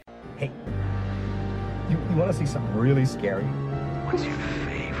Hey, you want to see something really scary? What's your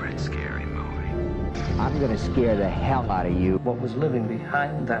favorite scary movie? I'm gonna scare the hell out of you. What was living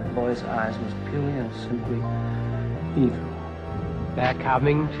behind that boy's eyes was purely and simply evil. They're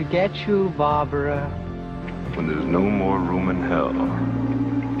coming to get you, Barbara. When there's no more room in hell,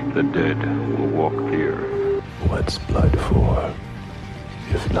 the dead will walk here. What's blood for,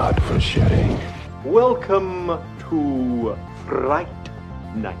 if not for shedding? Welcome to Fright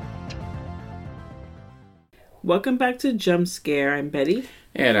Night. Welcome back to Jump Scare. I'm Betty.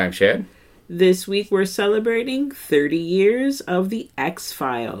 And I'm Chad. This week we're celebrating 30 years of the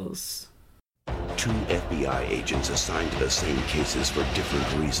X-Files. Two FBI agents assigned to the same cases for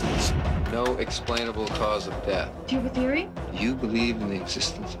different reasons. No explainable cause of death. Do you have a theory? You believe in the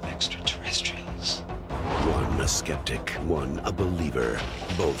existence of extraterrestrials. One a skeptic, one a believer.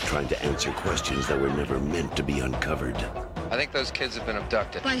 Both trying to answer questions that were never meant to be uncovered. I think those kids have been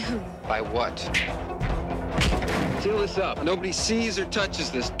abducted. By who? By what? Seal this up. Nobody sees or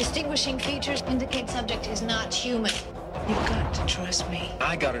touches this. Distinguishing features indicate subject is not human. You've got to trust me.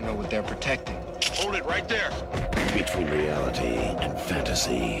 I gotta know what they're protecting. Hold it right there. Between reality and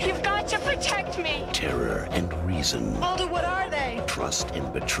fantasy. You've got to protect me. Terror and reason. Mulder, what are they? Trust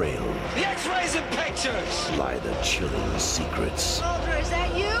and betrayal. The X-rays and pictures! Lie the chilling secrets. Mulder, is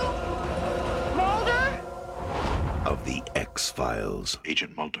that you? Mulder? Of the X-Files.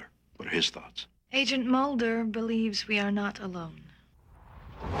 Agent Mulder, what are his thoughts? Agent Mulder believes we are not alone.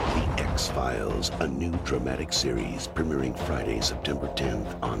 The X-Files, a new dramatic series premiering Friday, September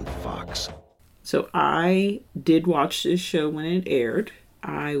 10th on Fox. So I did watch this show when it aired.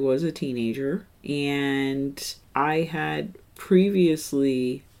 I was a teenager and I had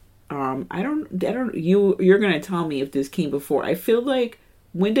previously you're going to tell me if this came before. I feel like,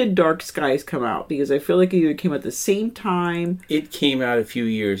 when did Dark Skies come out? Because I feel like it either came at the same time. It came out a few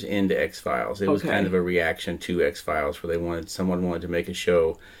years into X-Files. It was kind of a reaction to X-Files where someone wanted to make a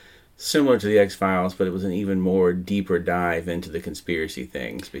show similar to the X-Files, but it was an even more deeper dive into the conspiracy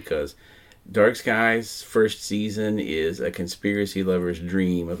things, because Dark Skies' first season is a conspiracy lover's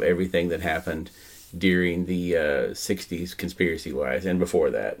dream of everything that happened during the 60s conspiracy-wise and before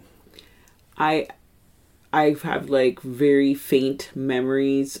that. I have like very faint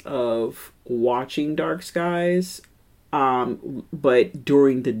memories of watching Dark Skies, but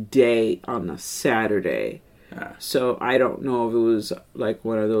during the day on a Saturday. So I don't know if it was like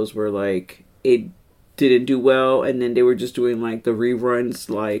one of those where like it didn't do well and then they were just doing like the reruns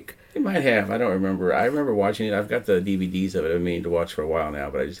like... It might have. I don't remember. I remember watching it. I've got the DVDs of it. I've been meaning to watch for a while now,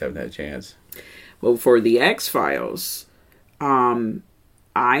 but I just haven't had a chance. Well, for the X-Files, I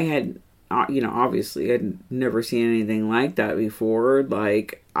had... obviously I'd never seen anything like that before.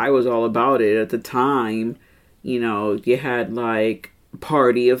 Like, I was all about it at the time. You had, like,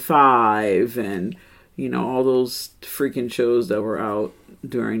 Party of Five and, all those freaking shows that were out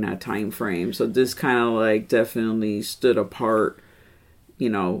during that time frame. So this kind of, like, definitely stood apart,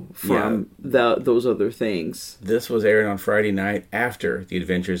 from those other things. This was aired on Friday night after The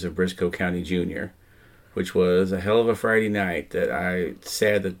Adventures of Briscoe County Jr., which was a hell of a Friday night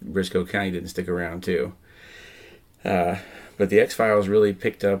sad that Briscoe County didn't stick around too. But the X-Files really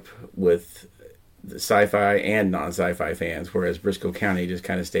picked up with the sci-fi and non-sci-fi fans, whereas Briscoe County just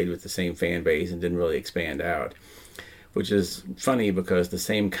kind of stayed with the same fan base and didn't really expand out. Which is funny because the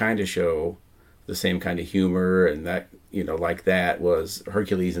same kind of show, the same kind of humor and that, like that was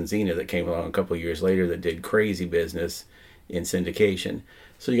Hercules and Xena that came along a couple of years later that did crazy business in syndication.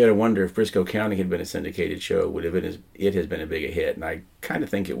 So you got to wonder if Briscoe County had been a syndicated show, it has been a big hit, and I kind of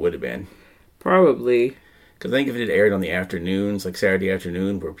think it would have been. Probably. Because I think if it had aired on the afternoons, like Saturday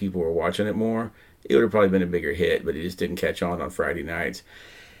afternoon, where people were watching it more, it would have probably been a bigger hit, but it just didn't catch on Friday nights.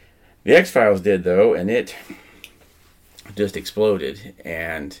 The X-Files did, though, and it just exploded,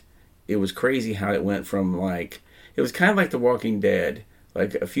 and it was crazy how it went from, like, it was kind of like The Walking Dead.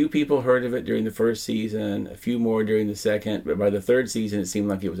 Like, a few people heard of it during the first season, a few more during the second, but by the third season, it seemed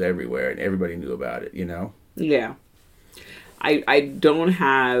like it was everywhere, and everybody knew about it, Yeah. I don't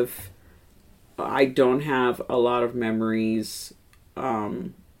have a lot of memories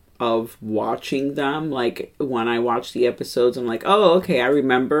of watching them. Like, when I watch the episodes, I'm like, oh, okay, I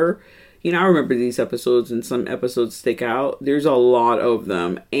remember these episodes, and some episodes stick out. There's a lot of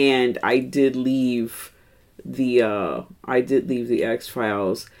them, and I did leave the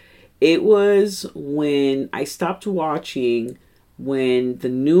X-Files. It was when I stopped watching when the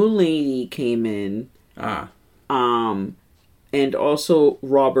new lady came in. And also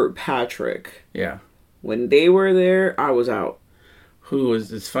Robert Patrick. Yeah. When they were there, I was out.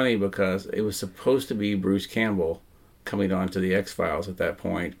 It's funny because it was supposed to be Bruce Campbell coming on to the X-Files at that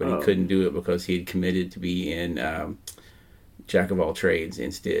point, but he couldn't do it because he had committed to be in Jack of All Trades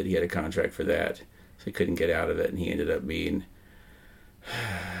instead. He had a contract for that, so he couldn't get out of it, and he ended up being...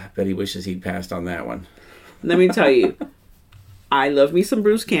 I bet he wishes he'd passed on that one. Let me tell you, I love me some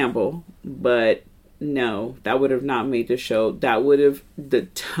Bruce Campbell, but no, that would have not made the show. That would have... The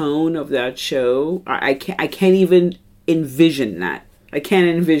tone of that show, I can't even envision that. I can't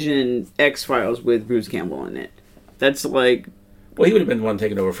envision X-Files with Bruce Campbell in it. That's like... Well, he would have been the one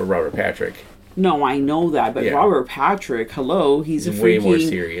taking over for Robert Patrick. No, I know that, but Robert Patrick, hello, he's a freaking... way more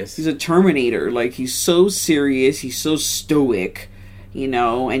serious. He's a Terminator. Like, he's so serious, he's so stoic, you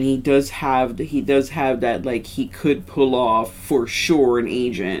know, and he does have that, like, he could pull off, for sure, an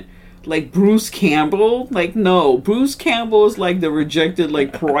agent. Like, Bruce Campbell? Like, no. Bruce Campbell is, like, the rejected,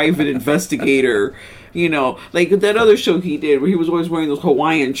 like, private investigator. You know, like that other show he did where he was always wearing those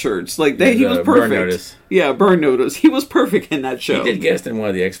Hawaiian shirts. Like that, he was perfect. Burn Notice. Yeah, Burn Notice. He was perfect in that show. He did guest in one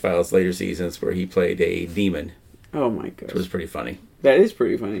of the X-Files later seasons where he played a demon. Oh my gosh. Which was pretty funny. That is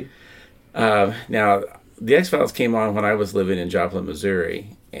pretty funny. Now, the X-Files came on when I was living in Joplin,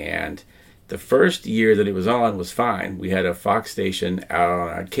 Missouri, and the first year that it was on was fine. We had a Fox station out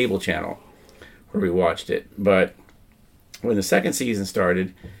on a cable channel where we watched it. But when the second season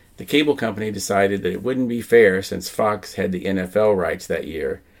started, the cable company decided that it wouldn't be fair, since Fox had the NFL rights that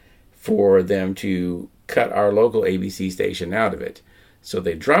year, for them to cut our local ABC station out of it. So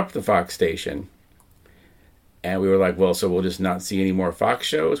they dropped the Fox station, and we were like, well, so we'll just not see any more Fox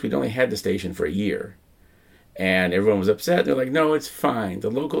shows? We'd only had the station for a year. And everyone was upset. They're like, no, it's fine.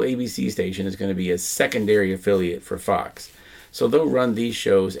 The local ABC station is going to be a secondary affiliate for Fox. So they'll run these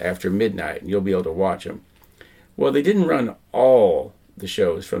shows after midnight, and you'll be able to watch them. Well, they didn't run all the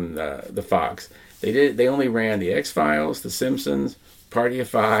shows from the Fox. They only ran the X-Files, The Simpsons, Party of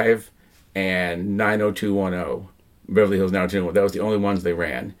Five, and 90210, Beverly Hills 90210. That was the only ones they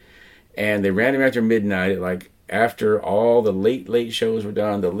ran. And they ran them after midnight, like after all the late shows were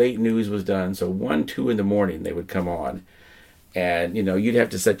done, the late news was done. So 1, 2 in the morning they would come on. And, you know, you'd have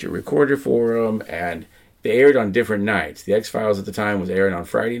to set your recorder for them, and they aired on different nights. The X-Files at the time was aired on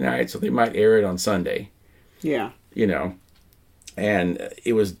Friday night, so they might air it on Sunday. Yeah. You know. And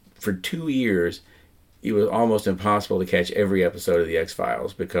it was, for 2 years, it was almost impossible to catch every episode of the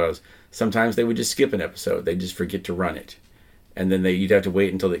X-Files, because sometimes they would just skip an episode. They'd just forget to run it. And then you'd have to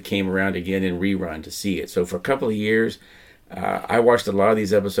wait until it came around again and rerun to see it. So for a couple of years, I watched a lot of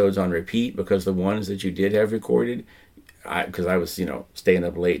these episodes on repeat, because the ones that you did have recorded, because I was, you know, staying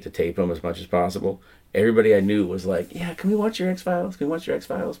up late to tape them as much as possible. Everybody I knew was like, yeah, can we watch your X-Files? Can we watch your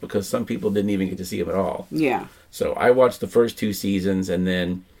X-Files? Because some people didn't even get to see them at all. Yeah. So I watched the first 2 seasons, and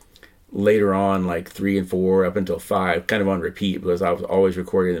then later on, like 3 and 4 up until 5, kind of on repeat, because I was always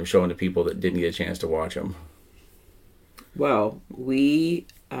recording them, showing to people that didn't get a chance to watch them. Well, we,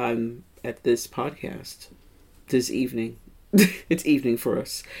 at this podcast, this evening, it's evening for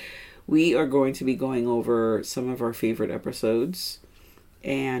us, we are going to be going over some of our favorite episodes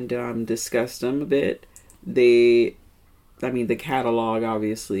and discuss them a bit. The catalog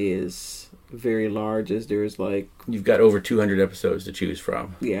obviously is very large, as there's like... You've got over 200 episodes to choose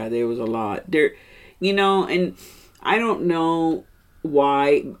from. Yeah, there was a lot. There, you know, and I don't know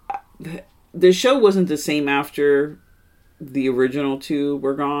why... The show wasn't the same after the original 2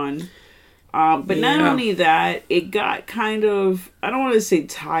 were gone. But not only that, it got kind of... I don't want to say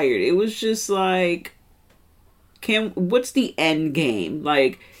tired. It was just like... what's the end game?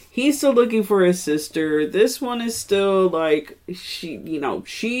 Like, he's still looking for his sister. This one is still like,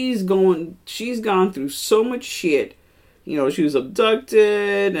 she's gone through so much shit. You know, she was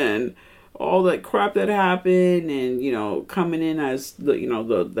abducted and all that crap that happened, and, you know, coming in as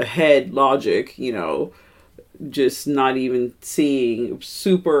the head Logic, you know, just not even seeing,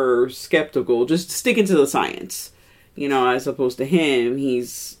 super skeptical, just sticking to the science, you know, as opposed to him,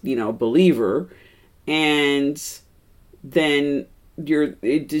 he's, you know, believer. And then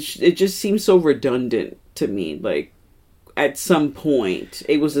it just seems so redundant to me. Like, at some point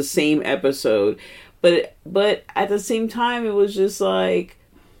it was the same episode, but at the same time it was just like,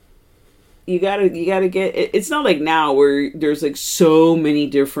 you gotta get it. It's not like now where there's like so many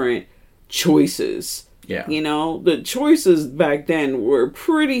different choices. Yeah. You know, the choices back then were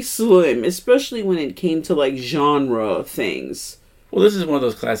pretty slim, especially when it came to like genre things. Well, this is one of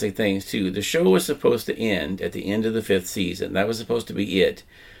those classic things, too. The show was supposed to end at the end of the 5th season. That was supposed to be it.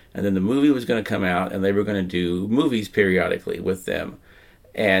 And then the movie was going to come out, and they were going to do movies periodically with them.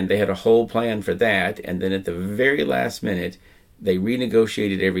 And they had a whole plan for that. And then at the very last minute, they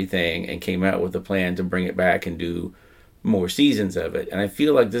renegotiated everything and came out with a plan to bring it back and do more seasons of it. And I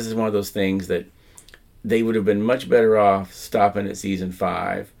feel like this is one of those things that they would have been much better off stopping at season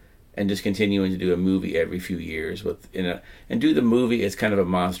 5 and just continuing to do a movie every few years and do the movie as kind of a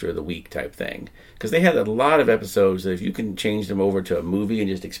Monster of the Week type thing. Because they had a lot of episodes that if you can change them over to a movie and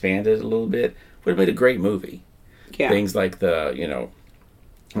just expand it a little bit, would have made a great movie. Yeah. Things like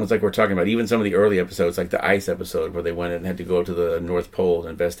it's like we're talking about even some of the early episodes, like the ice episode where they went and had to go to the North Pole and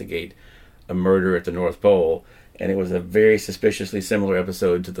investigate a murder at the North Pole. And it was a very suspiciously similar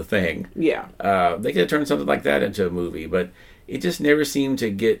episode to The Thing. Yeah. They could have turned something like that into a movie, but it just never seemed to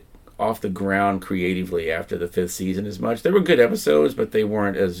get off the ground creatively after the 5th season as much. There were good episodes, but they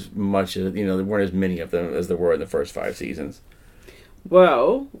weren't as much, there weren't as many of them as there were in the first 5 seasons.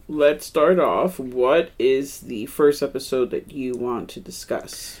 Well, let's start off. What is the first episode that you want to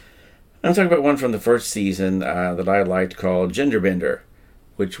discuss? I'm talking about one from the first season that I liked called Genderbender,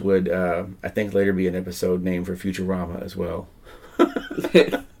 which would, I think, later be an episode name for Futurama as well.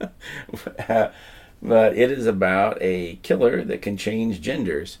 But it is about a killer that can change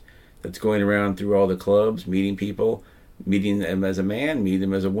genders, that's going around through all the clubs, meeting people, meeting them as a man, meeting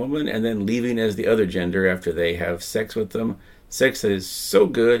them as a woman, and then leaving as the other gender after they have sex with them. Sex that is so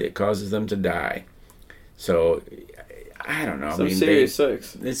good it causes them to die. So, I don't know. Serious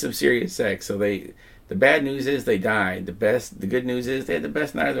sex. It's some serious sex. So the bad news is they died. The good news is they had the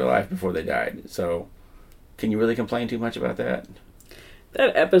best night of their life before they died. So, can you really complain too much about that?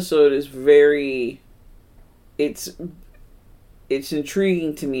 That episode is very... It's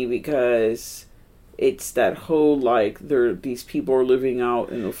intriguing to me because it's that whole, these people are living out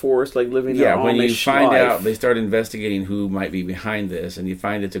in the forest, living their Amish when you find life. out, they start investigating who might be behind this, and you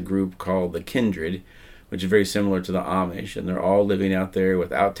find it's a group called the Kindred, which is very similar to the Amish, and they're all living out there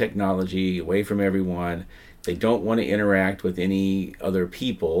without technology, away from everyone. They don't want to interact with any other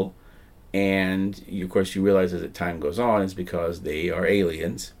people, and of course you realize as time goes on, it's because they are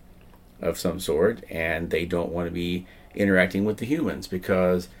aliens of some sort, and they don't want to be interacting with the humans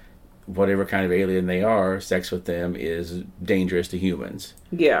because whatever kind of alien they are, sex with them is dangerous to humans.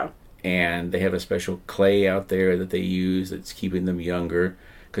 Yeah. And they have a special clay out there that they use that's keeping them younger,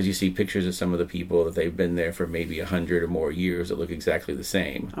 because you see pictures of some of the people that they've been there for maybe 100 or more years that look exactly the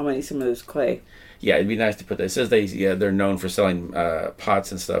same. How many some of this clay? Yeah, it'd be nice to put that. It says they're known for selling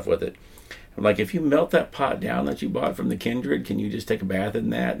pots and stuff with it. I'm like, if you melt that pot down that you bought from the Kindred, can you just take a bath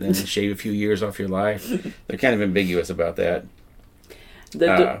in that and then shave a few years off your life? They're kind of ambiguous about that.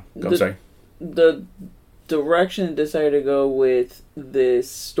 I'm sorry. The direction I decided to go with this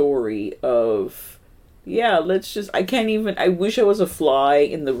story of, I wish I was a fly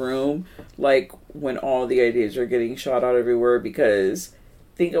in the room, when all the ideas are getting shot out everywhere, because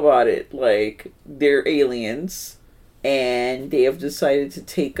think about it, they're aliens, and they have decided to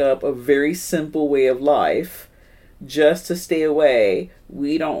take up a very simple way of life just to stay away.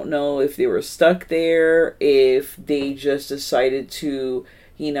 We don't know if they were stuck there, if they just decided to,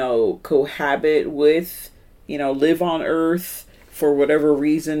 cohabit with, live on Earth for whatever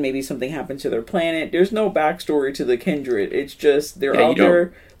reason. Maybe something happened to their planet. There's no backstory to the Kindred. It's just they're out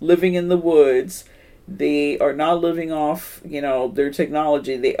there living in the woods. They are not living off, their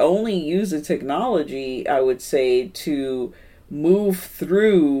technology. They only use the technology, I would say, to move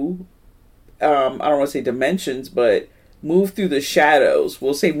through, I don't want to say dimensions, but move through the shadows.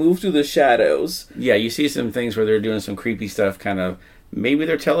 We'll say move through the shadows. Yeah, you see some things where they're doing some creepy stuff, kind of, maybe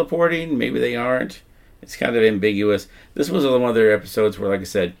they're teleporting, maybe they aren't. It's kind of ambiguous. This was one of their episodes where, like I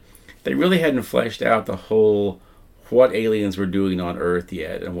said, they really hadn't fleshed out the whole what aliens were doing on Earth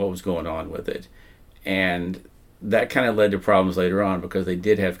yet and what was going on with it. And that kind of led to problems later on because they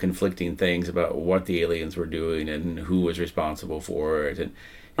did have conflicting things about what the aliens were doing and who was responsible for it. And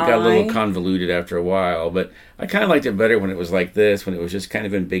it got a little convoluted after a while. But I kind of liked it better when it was like this, when it was just kind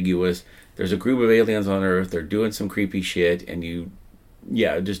of ambiguous. There's a group of aliens on Earth. They're doing some creepy shit. And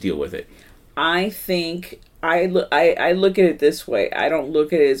just deal with it. I think I look at it this way. I don't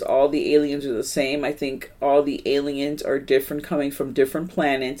look at it as all the aliens are the same. I think all the aliens are different, coming from different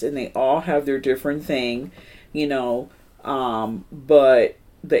planets, and they all have their different thing, but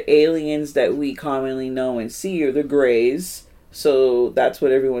the aliens that we commonly know and see are the Greys, so that's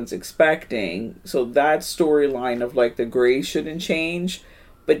what everyone's expecting. So that storyline of the Greys shouldn't change.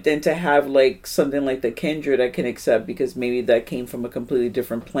 But then to have something like the Kindred, I can accept because maybe that came from a completely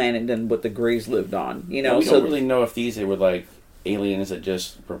different planet than what the Greys lived on. We don't really know if these were aliens that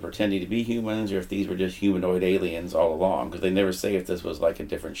just were pretending to be humans, or if these were just humanoid aliens all along. Because they never say if this was a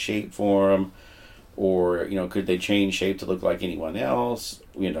different shape for them, or could they change shape to look like anyone else.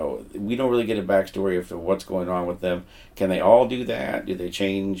 We don't really get a backstory of what's going on with them. Can they all do that? Do they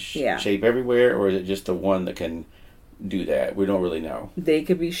change shape everywhere, or is it just the one that can do that. We don't really know. They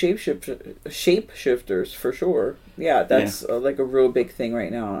could be shapeshifters for sure. Yeah, that's like a real big thing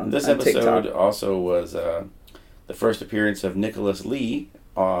right now on This episode also was the first appearance of Nicholas Lee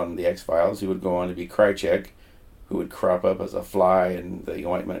on The X-Files, who would go on to be Krychek, who would crop up as a fly in the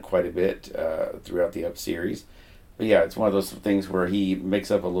ointment quite a bit throughout the series. But yeah, it's one of those things where he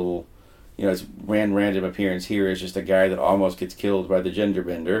makes up a little, it's random appearance here is just a guy that almost gets killed by the gender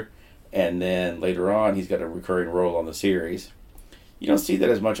bender, and then later on he's got a recurring role on the series. You don't see that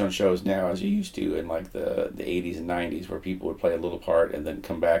as much on shows now as you used to in like the 80s and 90s, where people would play a little part and then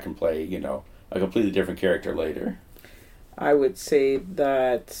come back and play, a completely different character later. I would say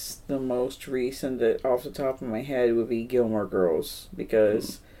that the most recent, that off the top of my head, would be Gilmore Girls,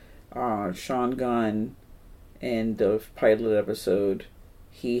 because Sean Gunn in the pilot episode,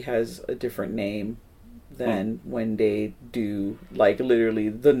 he has a different name than when they do, like, literally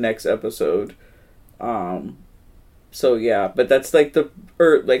the next episode. So yeah, but that's like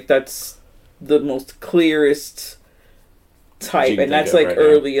that's the most clearest type, and that's like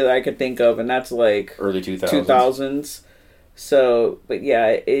early that I could think of, and that's like early 2000s. So, but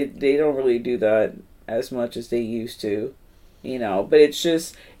yeah, they don't really do that as much as they used to, but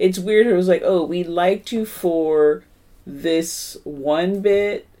it's weird. It was like, oh, we liked you for this one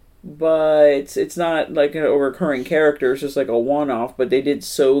bit, but it's not like a recurring character. It's just like a one-off, but they did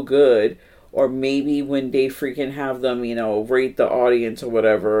so good. Or maybe when they freaking have them, rate the audience or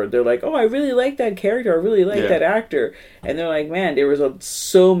whatever, they're like, oh, I really like that character. I really like that actor. And they're like, man, there was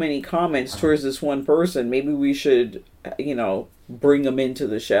so many comments towards this one person. Maybe we should, bring him into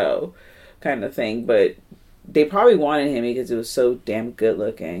the show kind of thing. But they probably wanted him because it was so damn good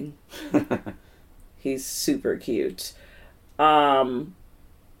looking. He's super cute. Anything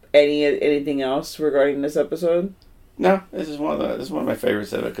else regarding this episode? No, this is one of my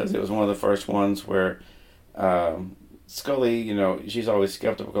favorites of it, because it was one of the first ones where Scully, she's always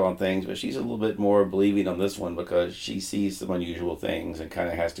skeptical on things, but she's a little bit more believing on this one because she sees some unusual things and kind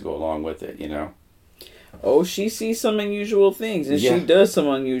of has to go along with it, Oh, she sees some unusual things, and she does some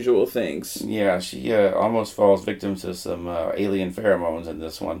unusual things. Yeah, she almost falls victim to some alien pheromones in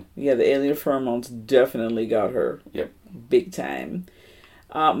this one. Yeah, the alien pheromones definitely got her. Yep. Big time.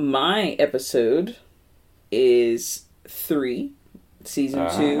 My episode is 3, season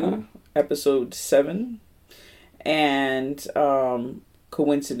 2, episode 7, and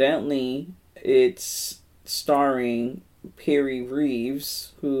coincidentally, it's starring Perry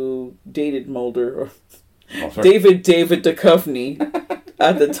Reeves, who dated Mulder, David Duchovny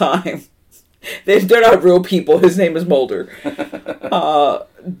at the time. They're not real people. His name is Mulder.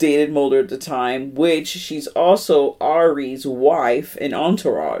 Dated Mulder at the time, which she's also Ari's wife in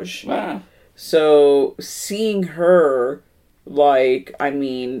Entourage. Wow. So seeing her,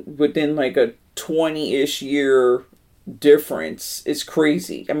 within like a 20-ish year difference is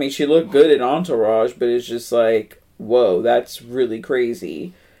crazy. I mean, she looked good in Entourage, but it's just like, whoa, that's really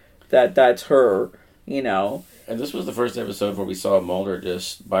crazy. That's her, And this was the first episode where we saw Mulder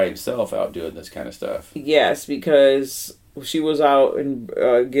just by himself out doing this kind of stuff. Yes, because she was out, and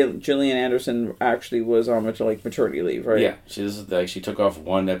Gillian Anderson actually was on maternity leave, right? Yeah, she took off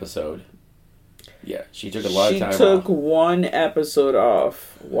one episode. Yeah, she took a lot of time off. She took one episode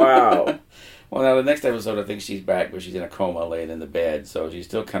off. Wow. Well, now the next episode, I think she's back, but she's in a coma laying in the bed, so she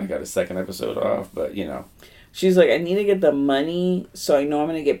still kind of got a second episode off, but, She's like, I need to get the money, so I know I'm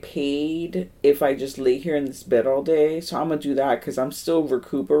going to get paid if I just lay here in this bed all day. So I'm going to do that, because I'm still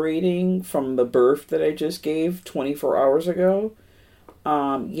recuperating from the birth that I just gave 24 hours ago.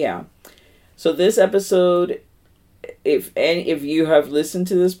 Yeah. So this episode, if you have listened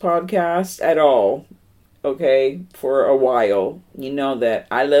to this podcast at all, okay, for a while, you know that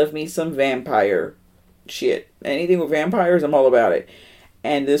I love me some vampire shit. Anything with vampires, I'm all about it.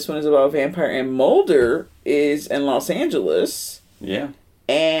 And this one is about vampire, and Mulder is in Los Angeles. Yeah.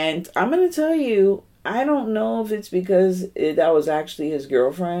 And I'm going to tell you, I don't know if it's because that was actually his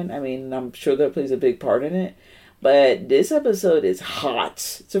girlfriend. I mean, I'm sure that plays a big part in it. But this episode is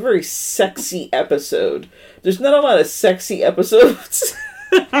hot. It's a very sexy episode. There's not a lot of sexy episodes.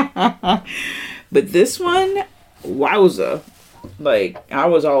 But this one, wowza. I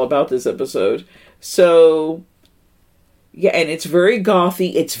was all about this episode. So, yeah, and it's very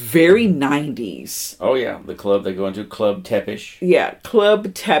gothy. It's very 90s. Oh, yeah. The club they go into, Club Tepish. Yeah, Club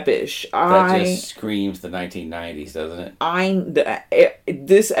Tepish. That just screams the 1990s, doesn't it?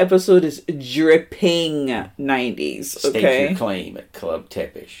 This episode is dripping 90s, okay? State your claim at Club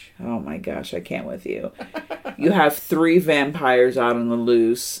Tepish. Oh my gosh, I can't with you. You have 3 vampires out on the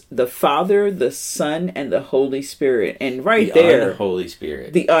loose. The Father, the Son, and the Holy Spirit. And the unholy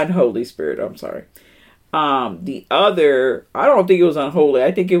spirit. The unholy spirit, I'm sorry. The other, I don't think it was unholy.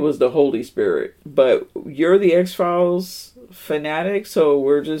 I think it was the Holy Spirit. But you're the X-Files fanatic, so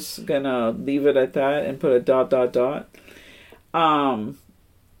we're just gonna leave it at that and put a ...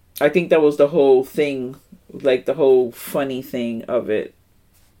 I think that was the whole thing, like the whole funny thing of it,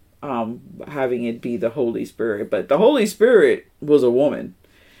 having it be the Holy Spirit. But the Holy Spirit was a woman.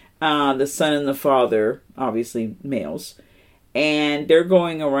 The son and the father, obviously males. And they're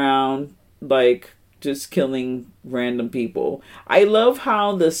going around, like, just killing random people. I love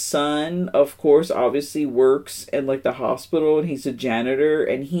how the son, of course, obviously works in, like, the hospital, and he's a janitor,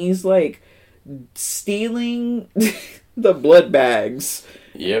 and he's, like, stealing the blood bags.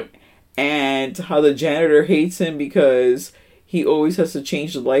 Yep. And how the janitor hates him because he always has to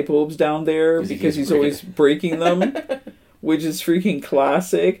change the light bulbs down there because he's always breaking them. Which is freaking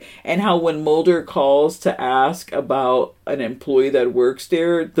classic. And how when Mulder calls to ask about an employee that works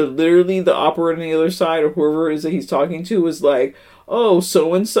there, literally the operator on the other side, or whoever it is that he's talking to, is like, oh,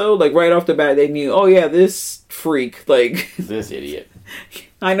 so-and-so? Like, right off the bat, they knew, oh, yeah, this freak. Like, this idiot.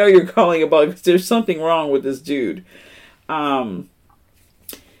 I know you're calling about, because there's something wrong with this dude.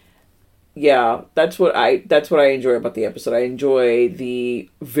 Yeah, that's what I enjoy about the episode. I enjoy the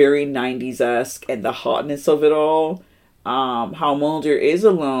very 90s-esque and the hotness of it all. How Mulder is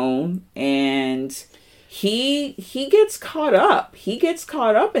alone, and he gets caught up. He gets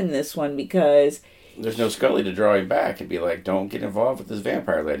caught up in this one because there's no Scully to draw him back and be like, don't get involved with this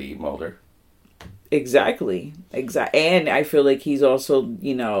vampire lady, Mulder. Exactly. And I feel like he's also,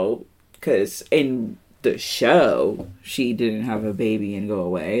 you know, because in the show, she didn't have a baby and go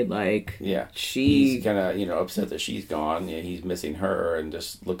away. Like, yeah, he's kind of, you know, upset that she's gone. Yeah, he's missing her and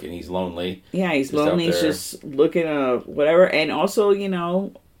just looking. He's lonely. Yeah, he's lonely. He's just looking at whatever. And also, you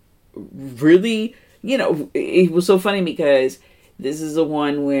know, really, you know, it was so funny because this is the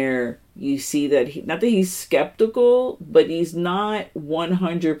one where you see that not that he's skeptical, but he's not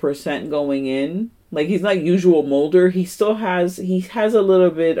 100% going in. Like, he's not usual Mulder. He has a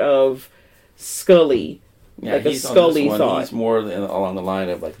little bit of Scully, yeah, like a Scully thought. He's more along the line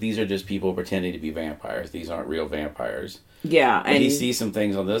of like, these are just people pretending to be vampires. These aren't real vampires. Yeah, and he sees some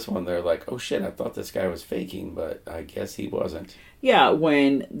things on this one. They're like, oh shit, I thought this guy was faking, but I guess he wasn't. Yeah,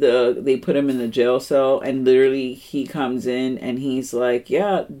 when they put him in the jail cell, and literally he comes in and he's like,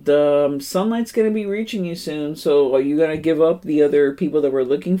 yeah, the sunlight's gonna be reaching you soon. So are you gonna give up the other people that we're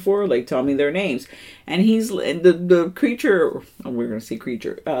looking for? Like, tell me their names. And the creature. Oh, we're gonna say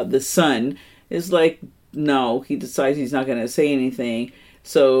creature. The son is like, no. He decides he's not gonna say anything.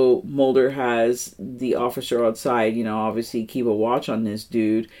 So Mulder has the officer outside, you know, obviously keep a watch on this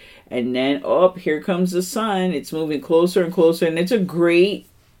dude. And then, here comes the sun. It's moving closer and closer. And it's a great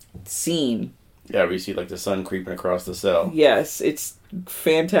scene. Yeah, we see like the sun creeping across the cell. Yes, it's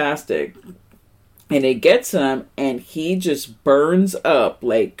fantastic. And it gets him, and he just burns up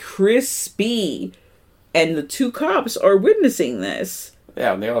like crispy. And the two cops are witnessing this.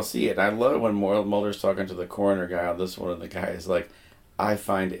 Yeah, and they all see it. And I love when Mulder's talking to the coroner guy on this one, and the guy is like, I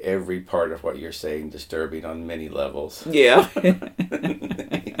find every part of what you're saying disturbing on many levels. Yeah.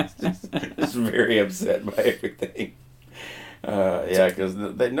 Just very upset by everything. Yeah, because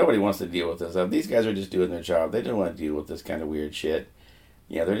nobody wants to deal with this. These guys are just doing their job. They don't want to deal with this kind of weird shit.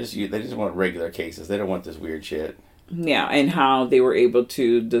 Yeah, they just want regular cases. They don't want this weird shit. Yeah, and how they were able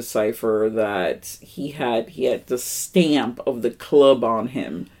to decipher that he had the stamp of the club on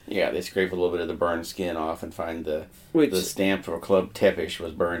him. Yeah, they scrape a little bit of the burned skin off and find the stamp for Club Tepish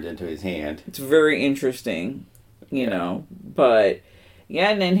was burned into his hand. It's very interesting, you know. But, yeah,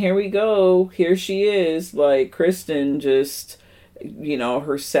 and then here we go. Here she is, like, Kristen just, you know,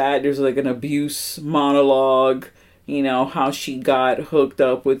 her sad, there's like an abuse monologue, you know, how she got hooked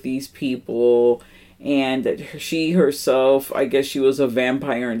up with these people. And that she herself, I guess she was a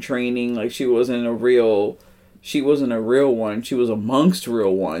vampire in training. Like, she wasn't a real one. She was amongst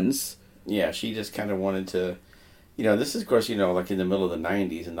real ones. Yeah, she just kind of wanted to, you know, this is, of course, you know, like in the middle of the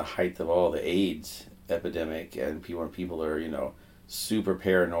 90s, in the height of all the AIDS epidemic, and people are, you know, super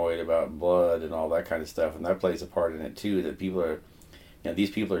paranoid about blood and all that kind of stuff. And that plays a part in it, too, that people are, you know,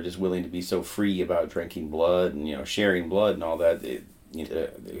 these people are just willing to be so free about drinking blood and, you know, sharing blood and all that.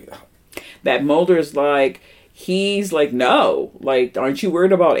 That Mulder's like, he's like, no, like, aren't you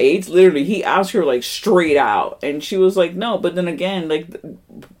worried about AIDS? Literally, he asked her, like, straight out, and she was like, no. But then again, like,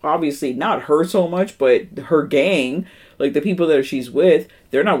 obviously not her so much, but her gang, like the people that she's with,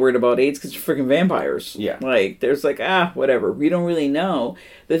 they're not worried about AIDS because they're freaking vampires. Yeah, like, there's like, whatever, we don't really know.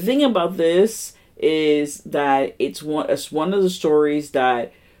 The thing about this is that it's one of the stories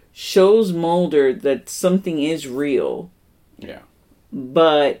that shows Mulder that something is real. Yeah.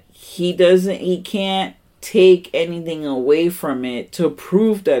 But he can't take anything away from it to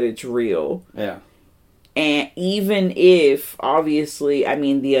prove that it's real. Yeah. And even if, obviously, I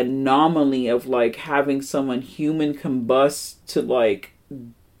mean, the anomaly of, like, having someone human combust to, like,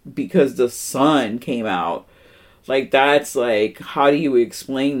 because the sun came out, like, that's, like, how do you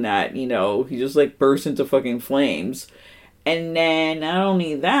explain that, you know? He just, like, burst into fucking flames. And then, not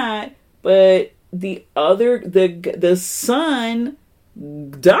only that, but the son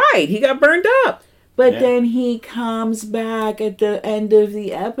died. He got burned up. But then he comes back at the end of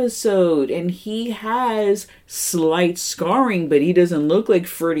the episode and he has slight scarring, but he doesn't look like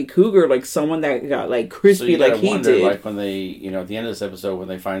Freddy Krueger, like someone that got like crispy like he did. Like when they, you know, at the end of this episode, when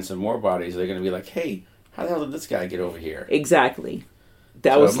they find some more bodies, they're going to be like, hey, how the hell did this guy get over here? Exactly.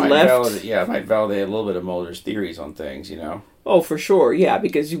 That so was left. It might validate a little bit of Mulder's theories on things, you know? Oh, for sure. Yeah,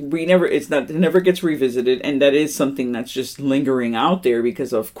 because it never gets revisited. And that is something that's just lingering out there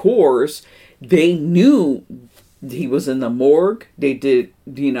because, of course, they knew he was in the morgue. They did,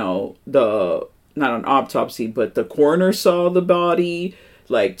 you know, not an autopsy, but the coroner saw the body,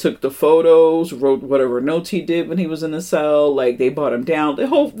 like, took the photos, wrote whatever notes he did when he was in the cell. Like, they brought him down. The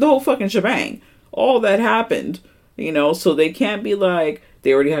whole fucking shebang. All that happened, you know, so they can't be like,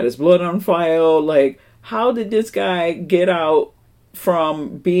 they already had his blood on file. Like, how did this guy get out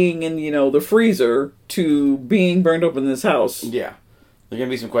from being in, you know, the freezer to being burned up in this house? Yeah. There are going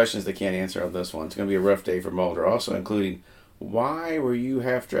to be some questions they can't answer on this one. It's going to be a rough day for Mulder. Also including, why were you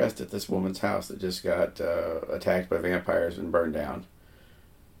half-dressed at this woman's house that just got attacked by vampires and burned down?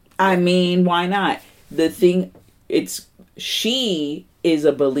 I mean, why not? The thing, she is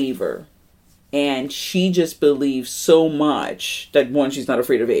a believer. And she just believes so much that, one, she's not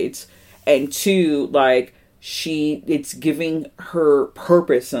afraid of AIDS. And two, like, it's giving her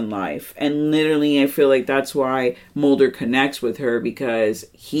purpose in life. And literally, I feel like that's why Mulder connects with her, because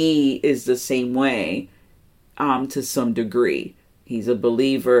he is the same way, to some degree. He's a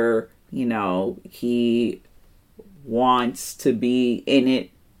believer, you know, he wants to be in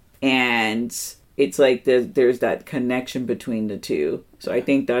it. And it's like there's that connection between the two. So I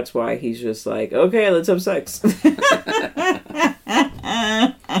think that's why he's just like, okay, let's have sex.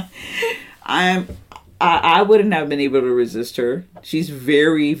 I wouldn't have been able to resist her. She's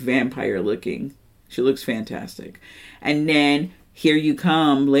very vampire looking. She looks fantastic. And then here you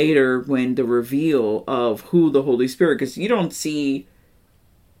come later when the reveal of who the Holy Spirit, because you don't see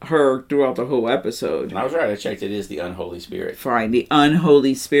her throughout the whole episode. I was right. I checked. It is the unholy spirit. Fine, the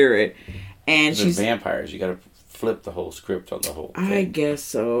unholy spirit. And she's vampires. You got to flip the whole script on the whole thing. I guess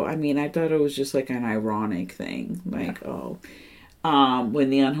so. I mean, I thought it was just like an ironic thing. Like, when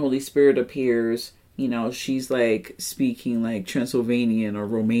the unholy spirit appears, you know, she's like speaking like Transylvanian or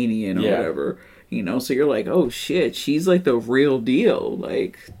Romanian or whatever. You know, so you're like, oh shit, she's like the real deal.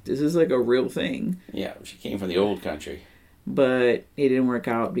 Like, this is like a real thing. Yeah, she came from the old country. But it didn't work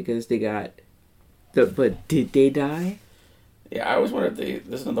out because they got but did they die? Yeah, I always wondered if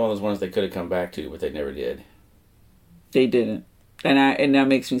this is one of those ones they could have come back to, but they never did. They didn't. And that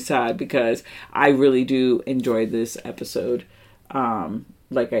makes me sad because I really do enjoy this episode.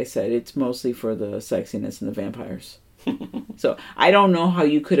 Like I said, it's mostly for the sexiness and the vampires. So I don't know how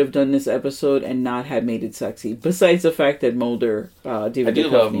you could have done this episode and not have made it sexy. Besides the fact that Mulder, David I do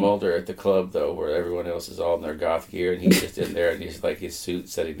Duchovny, love Mulder at the club though, where everyone else is all in their goth gear and he's just in there and he's like his suit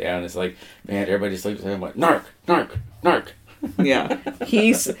sitting down. It's like, man, everybody sleeps with him like narc, narc, narc. Yeah,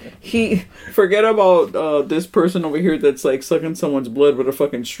 he forget about this person over here that's like sucking someone's blood with a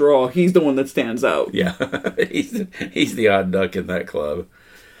fucking straw. He's the one that stands out. Yeah, he's the odd duck in that club.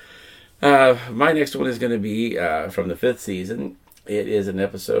 My next one is going to be from the 5th season. It is an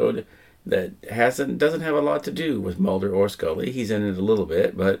episode that doesn't have a lot to do with Mulder or Scully. He's in it a little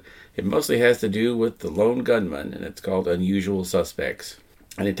bit, but it mostly has to do with the lone gunman, and it's called Unusual Suspects.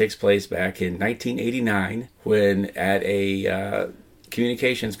 And it takes place back in 1989 when at a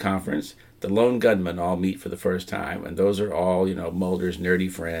communications conference, the lone gunmen all meet for the first time. And those are all, you know, Mulder's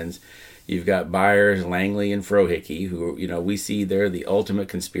nerdy friends. You've got Byers, Langley, and Frohickey, who, you know, we see they're the ultimate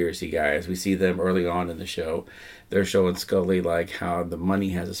conspiracy guys. We see them early on in the show. They're showing Scully, like, how the money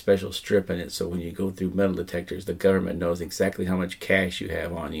has a special strip in it, so when you go through metal detectors, the government knows exactly how much cash you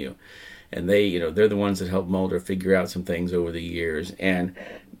have on you. And they, you know, they're the ones that help Mulder figure out some things over the years. And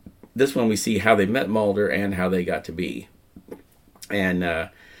this one we see how they met Mulder and how they got to be. And,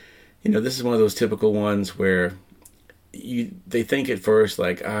 you know, this is one of those typical ones where they think at first,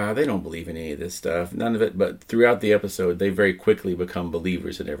 like, they don't believe in any of this stuff. None of it. But throughout the episode, they very quickly become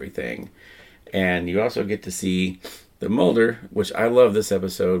believers in everything. And you also get to see the Mulder, which I love this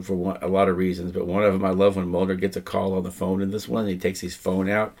episode for a lot of reasons. But one of them, I love when Mulder gets a call on the phone in this one. And he takes his phone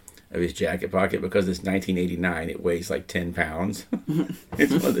out. of his jacket pocket because it's 1989. It weighs like 10 pounds.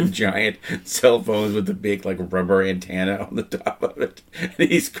 It's one of the giant cell phones with the big like rubber antenna on the top of it. And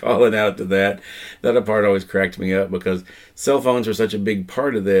he's calling out to that. That part always cracked me up because cell phones are such a big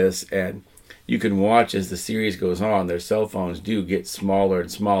part of this, and you can watch as the series goes on, their cell phones do get smaller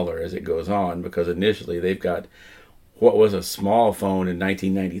and smaller as it goes on, because initially they've got what was a small phone in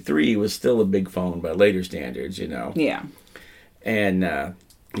 1993 was still a big phone by later standards, you know. Yeah. And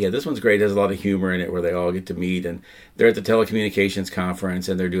yeah, this one's great. There's a lot of humor in it where they all get to meet, and they're at the telecommunications conference,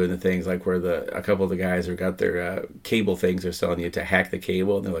 and they're doing the things like where a couple of the guys have got their cable things they're selling you to hack the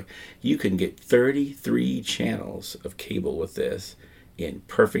cable, and they're like, you can get 33 channels of cable with this in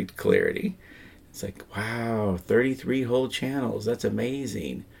perfect clarity. It's like, wow, 33 whole channels. That's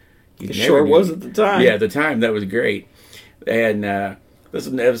amazing. It sure was at the time. Yeah, at the time, that was great. And this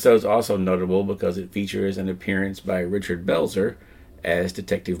episode is also notable because it features an appearance by Richard Belzer as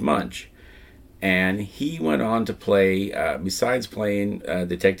Detective Munch. And he went on to play, besides playing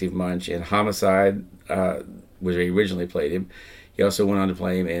Detective Munch in Homicide, where he originally played him, he also went on to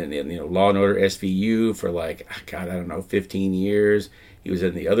play him in Law & Order SVU for 15 years. He was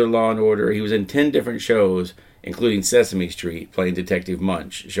in the other Law & Order. He was in 10 different shows, including Sesame Street, playing Detective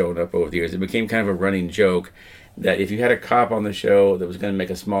Munch, showing up over the years. It became kind of a running joke that if you had a cop on the show that was going to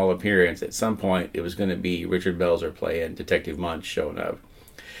make a small appearance, at some point it was going to be Richard Belzer playing Detective Munch showing up.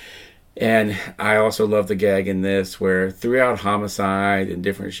 And I also love the gag in this where throughout Homicide and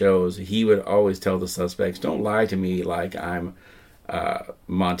different shows, he would always tell the suspects, don't lie to me like I'm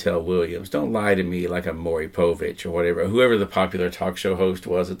Montel Williams. Don't lie to me like I'm Maury Povich or whatever. Whoever the popular talk show host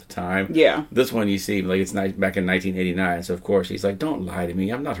was at the time. Yeah. This one you see, like it's back in 1989. So of course he's like, don't lie to me.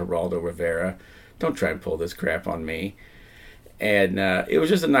 I'm not Geraldo Rivera. Don't try and pull this crap on me. And it was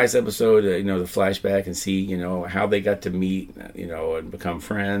just a nice episode, the flashback and see, how they got to meet, and become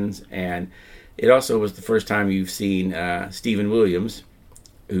friends. And it also was the first time you've seen Stephen Williams,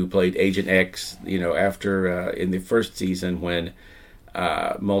 who played Agent X, after in the first season when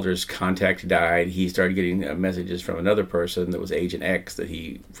Mulder's contact died, he started getting messages from another person that was Agent X that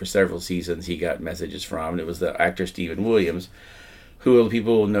for several seasons, he got messages from. And it was the actor Stephen Williams, who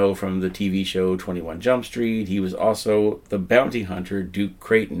people will know from the TV show 21 Jump Street. He was also the bounty hunter Duke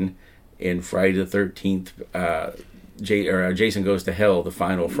Creighton in Friday the 13th, Jason Goes to Hell, the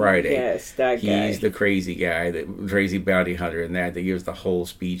final Friday. Yes, that guy. He's the crazy guy, the crazy bounty hunter in that gives the whole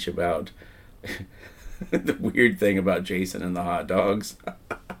speech about the weird thing about Jason and the hot dogs.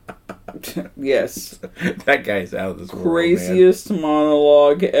 Yes. That guy's out of this world, craziest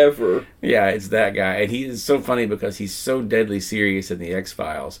monologue ever. Yeah, it's that guy. And he is so funny because he's so deadly serious in the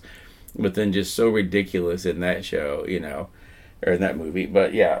X-Files, but then just so ridiculous in that show, or in that movie.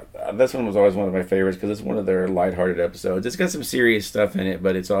 But yeah, this one was always one of my favorites because it's one of their lighthearted episodes. It's got some serious stuff in it,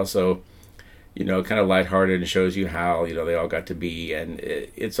 but it's also, kind of lighthearted and shows you how, they all got to be. And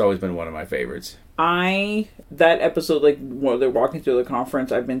it's always been one of my favorites. That episode, while they're walking through the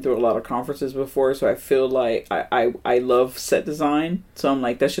conference, I've been through a lot of conferences before, so I feel like I love set design, so I'm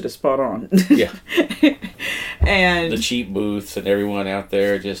like, that shit is spot on. Yeah. And the cheap booths and everyone out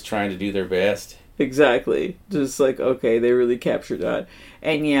there just trying to do their best. Exactly. Just okay, they really captured that.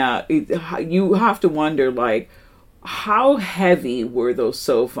 And yeah, you have to wonder, how heavy were those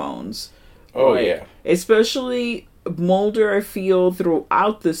cell phones? Oh, yeah. Especially Mulder, I feel,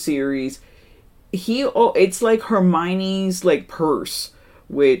 throughout the series, it's like Hermione's purse,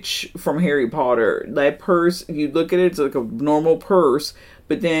 which from Harry Potter, that purse, you look at it, it's like a normal purse,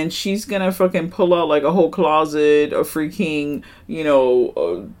 but then she's gonna fucking pull out a whole closet of freaking,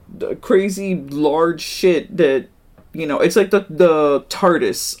 crazy large shit that, it's like the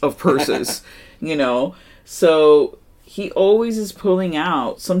TARDIS of purses, so he always is pulling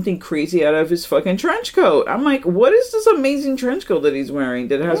out something crazy out of his fucking trench coat. I'm like, what is this amazing trench coat that he's wearing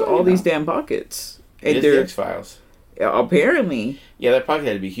that has all these damn pockets? And it is the X-Files. Apparently. Yeah, that pocket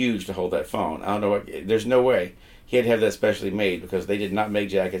had to be huge to hold that phone. I don't know there's no way. He had to have that specially made because they did not make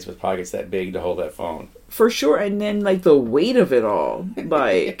jackets with pockets that big to hold that phone. For sure. And then, the weight of it all.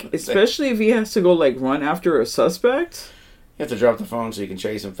 Especially if he has to go, run after a suspect. You have to drop the phone so you can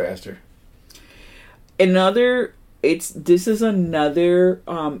chase him faster. This is another,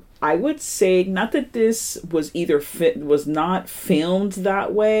 I would say, not that this was was not filmed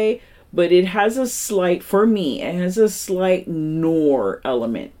that way, but it has a slight noir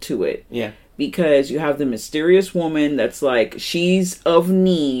element to it. Yeah. Because you have the mysterious woman that's she's of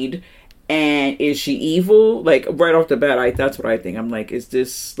need, and is she evil? Right off the bat, that's what I think. I'm like, is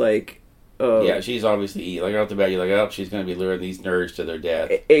this Yeah, she's obviously, like, off the bat, you're like, oh, she's going to be luring these nerds to their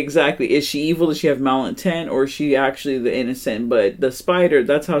death. Exactly. Is she evil? Does she have malintent? Or is she actually the innocent? But the spider,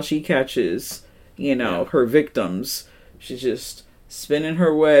 that's how she catches, her victims. She's just spinning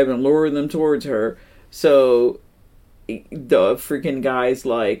her web and luring them towards her. So the freaking guy's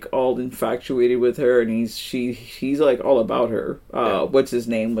like all infatuated with her, and he's like all about her. What's his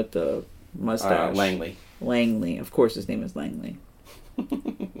name with the mustache? Langley. Of course his name is Langley.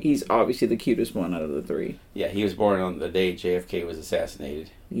 He's obviously the cutest one out of the three. Yeah, he was born on the day JFK was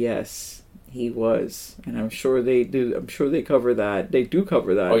assassinated. Yes, he was. And I'm sure they do. I'm sure they cover that. They do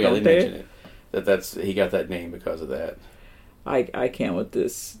cover that. Oh yeah, don't they mention it. He got that name because of that. I can't with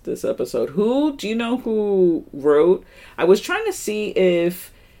this episode. Do you know who wrote? I was trying to see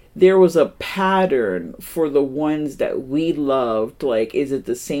if there was a pattern for the ones that we loved. Like, is it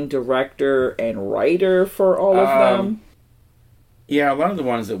the same director and writer for all of them? Yeah, a lot of the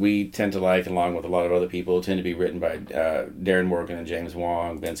ones that we tend to like, along with a lot of other people, tend to be written by Darren Morgan and James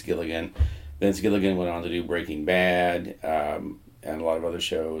Wong, Vince Gilligan. Vince Gilligan went on to do Breaking Bad and a lot of other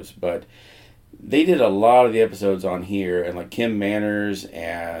shows, but they did a lot of the episodes on here, and like Kim Manners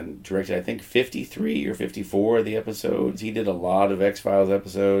and directed, I think, 53 or 54 of the episodes. He did a lot of X-Files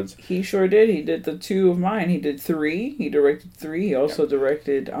episodes. He sure did. He did the two of mine. He did 3. He directed 3. He also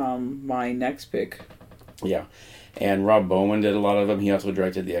directed my next pick. Yeah. And Rob Bowman did a lot of them. He also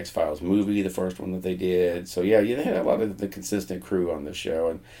directed the X-Files movie, the first one that they did. So yeah, they had a lot of the consistent crew on the show,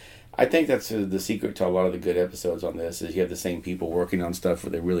 and I think that's the secret to a lot of the good episodes on this, is you have the same people working on stuff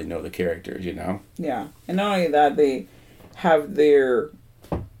where they really know the characters, Yeah, and not only that, they have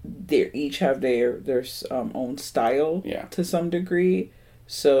each have their own style to some degree.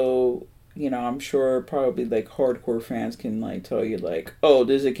 So, I'm sure probably like hardcore fans can like tell you like, oh,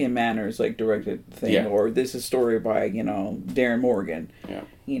 this is a Kim Manners like directed thing, or this is a story by, Darren Morgan. Yeah.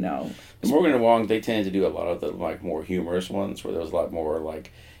 Morgan and Wong, they tend to do a lot of the like more humorous ones where there was a lot more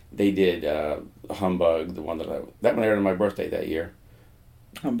like, they did Humbug, the one that one aired on my birthday that year.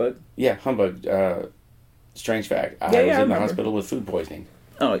 Humbug? Yeah, Humbug. Strange fact. I was in the hospital with food poisoning.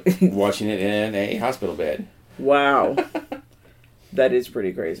 Oh. Watching it in a hospital bed. Wow. That is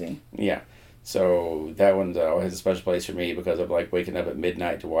pretty crazy. Yeah. So that one has a special place for me because of like waking up at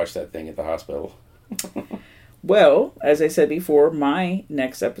midnight to watch that thing at the hospital. Well, as I said before, my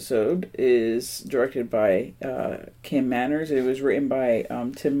next episode is directed by Kim Manners. It was written by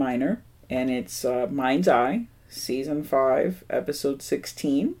Tim Miner, and it's Mind's Eye, Season 5, Episode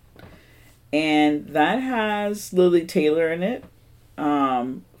 16. And that has Lily Taylor in it,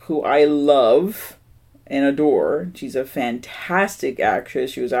 who I love and adore. She's a fantastic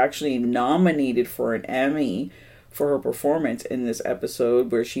actress. She was actually nominated for an Emmy for her performance in this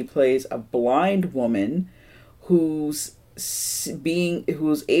episode, where she plays a blind woman who's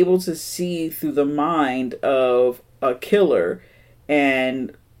able to see through the mind of a killer,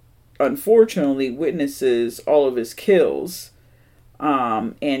 and unfortunately witnesses all of his kills.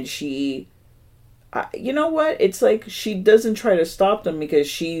 And she, you know what? It's like she doesn't try to stop them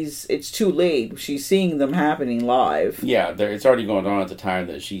because it's too late. She's seeing them happening live. Yeah, it's already going on at the time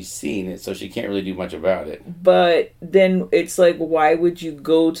that she's seeing it, so she can't really do much about it. But then it's like, why would you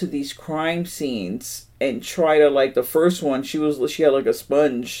go to these crime scenes and try to, like, the first one, she had like a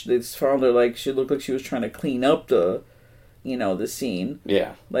sponge. They found her, like, she looked like she was trying to clean up the scene.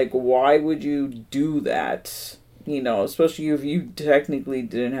 Yeah. Like, why would you do that? Especially if you technically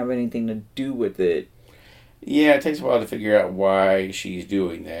didn't have anything to do with it. Yeah, it takes a while to figure out why she's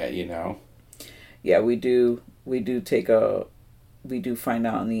doing that, Yeah, we do find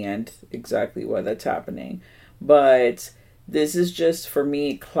out in the end exactly why that's happening. But this is just, for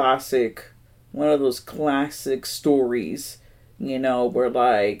me, one of those classic stories, where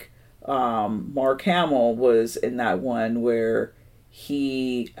like Mark Hamill was in that one where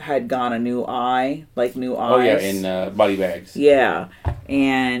he had gotten a new eye, like new eyes. Oh yeah, in Body Bags. Yeah,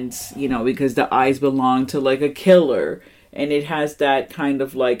 and because the eyes belong to like a killer, and it has that kind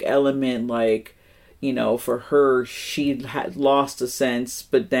of like element, like for her, she had lost a sense,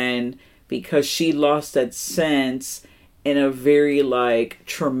 but then because she lost that sense in a very like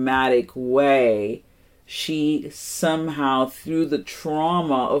traumatic way, she somehow, through the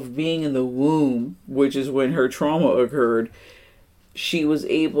trauma of being in the womb, which is when her trauma occurred, she was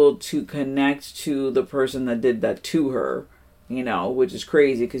able to connect to the person that did that to her, which is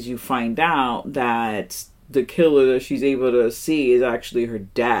crazy because you find out that the killer that she's able to see is actually her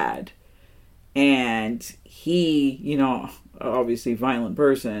dad. And he, obviously violent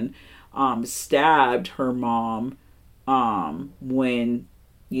person, stabbed her mom when,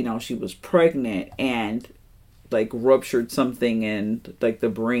 she was pregnant, and like ruptured something in like the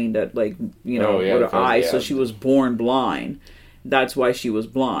brain that like with her eyes, so she was born blind. That's why she was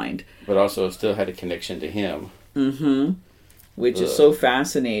blind. But also still had a connection to him. Mm-hmm. Which is so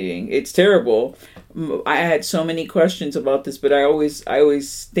fascinating. It's terrible. I had so many questions about this, but I always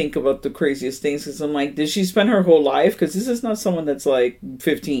think about the craziest things because I'm like, did she spend her whole life? Because this is not someone that's like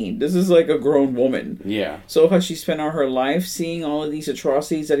 15. This is like a grown woman. Yeah. So has she spent all her life seeing all of these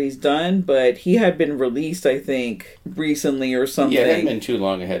atrocities that he's done? But he had been released, I think, recently or something. Yeah, it hadn't been too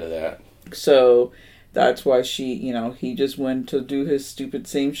long ahead of that. So that's why he just went to do his stupid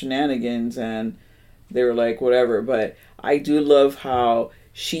same shenanigans, and they were like, whatever. But I do love how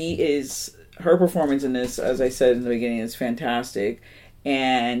her performance in this, as I said in the beginning, is fantastic.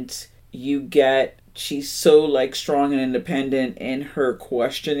 And she's so like strong and independent in her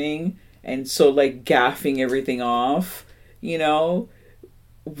questioning and so like gaffing everything off, to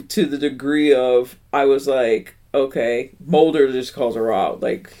the degree of, I was like, okay, Mulder just calls her out.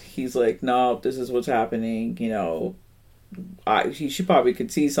 Like, he's like, no, this is what's happening, she probably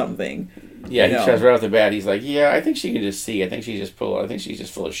could see something. Yeah, he says right off the bat, he's like, yeah, I think she can just see. I think she's just full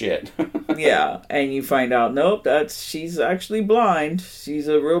of shit. Yeah, and you find out, nope, she's actually blind. She's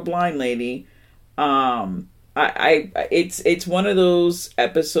a real blind lady. It's one of those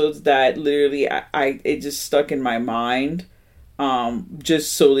episodes that literally it just stuck in my mind,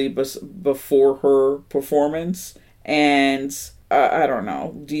 just solely before her performance. And I don't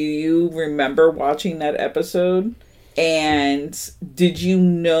know, do you remember watching that episode? And did you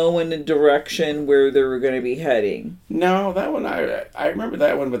know in the direction where they were going to be heading? No, that one, I remember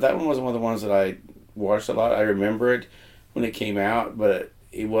that one, but that one wasn't one of the ones that I watched a lot. I remember it when it came out, but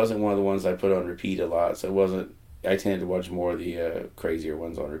it wasn't one of the ones I put on repeat a lot, so it wasn't, I tended to watch more of the crazier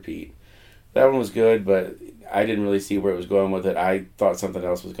ones on repeat. That one was good, but I didn't really see where it was going with it. I thought something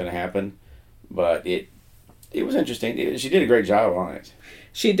else was going to happen, but it was interesting. She did a great job on it.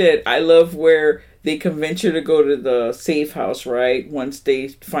 She did. I love where they convince her to go to the safe house, right? Once they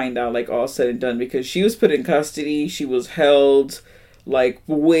find out, like, all said and done. Because she was put in custody. She was held, like,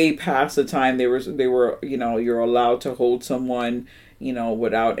 way past the time they were, you're allowed to hold someone,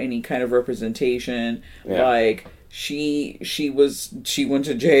 without any kind of representation. Yeah. Like, she went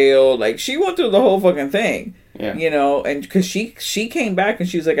to jail. Like, she went through the whole fucking thing. Yeah. And because she came back and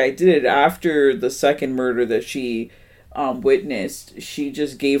she was like, I did it after the second murder that she witnessed. She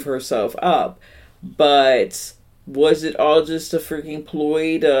just gave herself up. But was it all just a freaking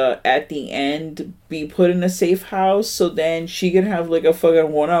ploy to, at the end, be put in a safe house so then she could have like a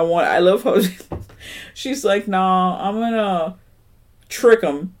fucking one-on-one? I love how she's like, nah, I'm gonna trick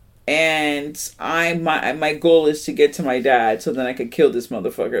him, and my goal is to get to my dad so then I could kill this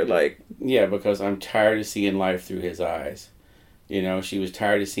motherfucker. Like, yeah, because I'm tired of seeing life through his eyes. She was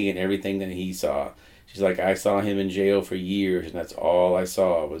tired of seeing everything that he saw. She's like, I saw him in jail for years, and that's all I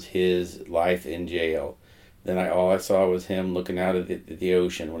saw was his life in jail. Then all I saw was him looking out at the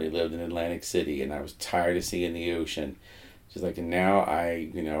ocean when he lived in Atlantic City, and I was tired of seeing the ocean. She's like, and now I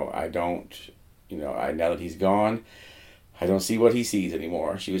don't, now that he's gone, I don't see what he sees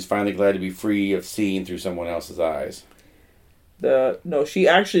anymore. She was finally glad to be free of seeing through someone else's eyes. No, she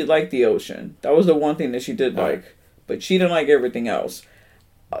actually liked the ocean. That was the one thing that she did like, but she didn't like everything else.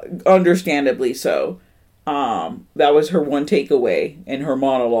 Understandably so. That was her one takeaway in her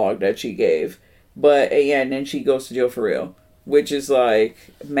monologue that she gave. But yeah, and then she goes to jail for real, which is like,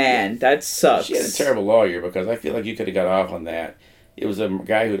 man, that sucks. She had a terrible lawyer, because I feel like you could have got off on that. It was a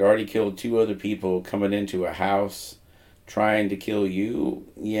guy who'd already killed 2 other people coming into a house trying to kill you.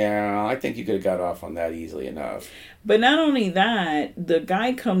 Yeah, I think you could have got off on that easily enough. But not only that, the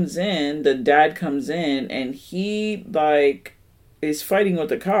dad comes in, and he like is fighting with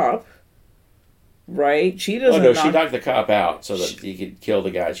the cop, right? She doesn't. Oh no, she knocked the cop out so that he could kill the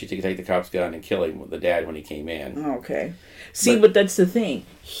guy. She could take the cop's gun and kill him with the dad when he came in. Okay. See, but that's the thing.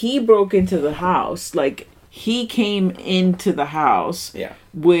 He broke into the house. Like, he came into the house. Yeah.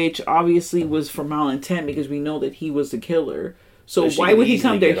 Which obviously was for malintent, because we know that he was the killer. So why would he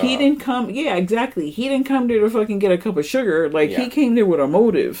come there? He didn't come. Yeah, exactly. He didn't come there to fucking get a cup of sugar. Like, he came there with a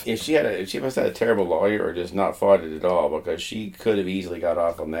motive. If she must have had a terrible lawyer, or just not fought it at all, because she could have easily got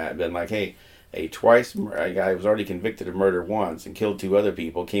off on that. Been like, hey, a guy was already convicted of murder once and killed 2 other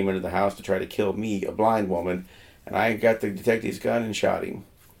people, came into the house to try to kill me, a blind woman, and I got the detective's gun and shot him.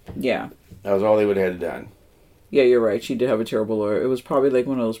 Yeah. That was all they would have had done. Yeah, you're right. She did have a terrible lawyer. It was probably like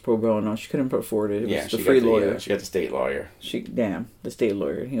one of those pro bono. She couldn't afford it. It was the free lawyer. She got the state lawyer. The state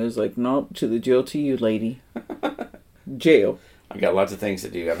lawyer. He was like, nope, to the jail to you, lady. Jail. I got lots of things to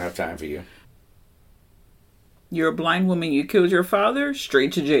do. I don't have time for you. You're a blind woman, you killed your father,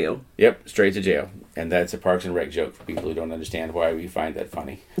 straight to jail. Yep, straight to jail. And that's a Parks and Rec joke for people who don't understand why we find that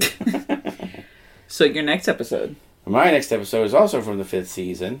funny. So your next episode. My next episode is also from the 5th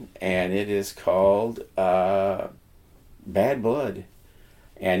season, and it is called Bad Blood.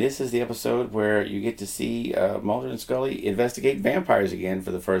 And this is the episode where you get to see Mulder and Scully investigate vampires again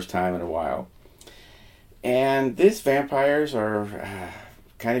for the first time in a while. And these vampires are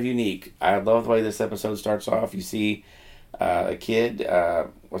kind of unique. I love the way this episode starts off. You see a kid,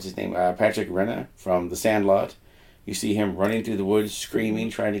 what's his name? Patrick Renna from The Sandlot. You see him running through the woods,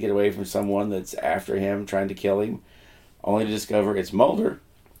 screaming, trying to get away from someone that's after him, trying to kill him, only to discover it's Mulder.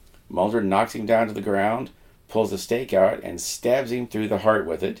 Mulder knocks him down to the ground, pulls a stake out, and stabs him through the heart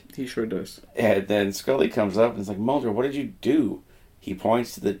with it. He sure does. And then Scully comes up and is like, Mulder, what did you do? He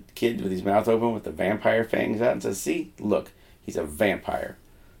points to the kid with his mouth open with the vampire fangs out and says, see, look, he's a vampire.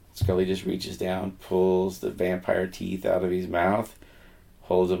 Scully just reaches down, pulls the vampire teeth out of his mouth,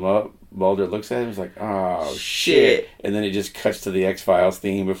 holds him up. Mulder looks at him and is like, oh, shit. And then it just cuts to the X-Files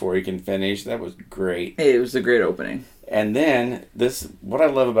theme before he can finish. That was great. It was a great opening. And then, what I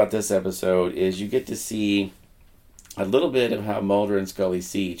love about this episode is you get to see a little bit of how Mulder and Scully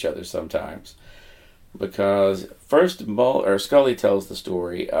see each other sometimes. Because first, Scully tells the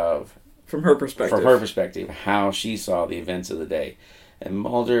story of... From her perspective, how she saw the events of the day. And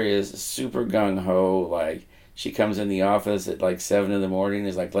Mulder is super gung-ho, like... She comes in the office at like 7 in the morning and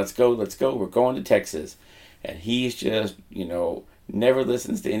is like, let's go, we're going to Texas. And he's just, never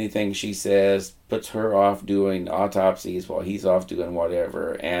listens to anything she says, puts her off doing autopsies while he's off doing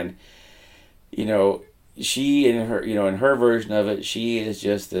whatever. And, she, in her version of it, she is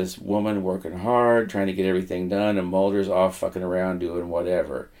just this woman working hard, trying to get everything done, and Mulder's off fucking around doing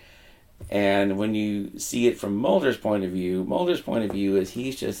whatever. And when you see it from Mulder's point of view is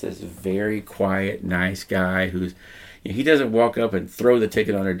he's just this very quiet, nice guy who's, he doesn't walk up and throw the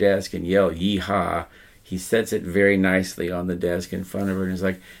ticket on her desk and yell, yee-haw. He sets it very nicely on the desk in front of her and is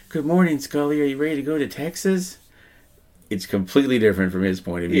like, good morning, Scully, are you ready to go to Texas? It's completely different from his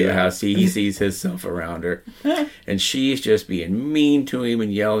point of view, how he sees himself around her. And she's just being mean to him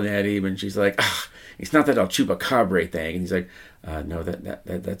and yelling at him, and she's like, it's not that El Chupacabra thing. And he's like, no,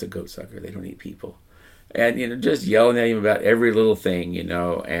 that's a goat sucker. They don't eat people. And, just yelling at him about every little thing,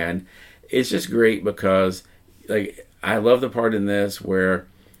 and it's just great because, I love the part in this where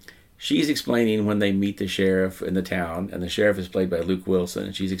she's explaining when they meet the sheriff in the town, and the sheriff is played by Luke Wilson,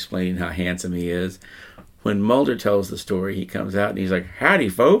 and she's explaining how handsome he is. When Mulder tells the story, he comes out and he's like, howdy,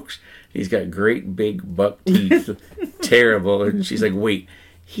 folks. He's got great big buck teeth. Terrible. And she's like, wait,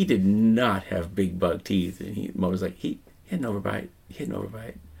 he did not have big buck teeth. And Mulder's like, he had an overbite.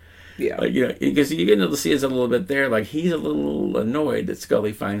 Yeah. Because you get to see us a little bit there. Like, he's a little annoyed that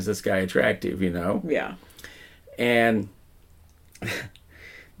Scully finds this guy attractive, Yeah. And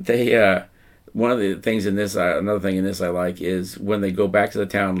they, one of the things in this, another thing in this I like is when they go back to the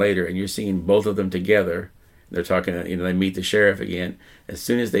town later and you're seeing both of them together. They're talking, they meet the sheriff again. As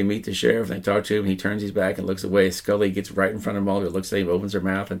soon as they meet the sheriff and they talk to him, he turns his back and looks away. Scully gets right in front of Mulder, looks at him, opens her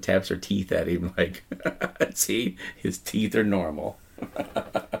mouth, and taps her teeth at him like, see, his teeth are normal.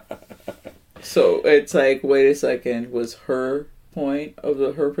 So it's like, wait a second, was her point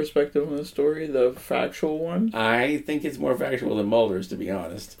of her perspective on the story the factual one? I think it's more factual than Mulder's, to be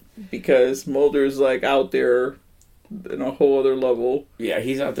honest. Because Mulder's out there in a whole other level. Yeah,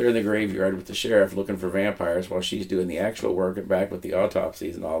 he's out there in the graveyard with the sheriff looking for vampires while she's doing the actual work back with the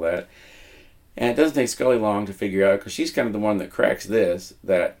autopsies and all that. And it doesn't take Scully long to figure out, because she's kind of the one that cracks this,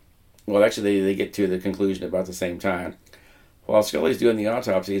 that, well, actually they get to the conclusion about the same time. While Scully's doing the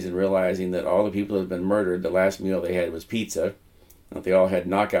autopsies and realizing that all the people that have been murdered, the last meal they had was pizza, that they all had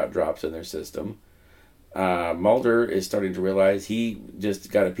knockout drops in their system, Mulder is starting to realize he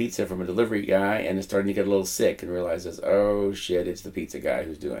just got a pizza from a delivery guy and is starting to get a little sick and realizes, oh shit, it's the pizza guy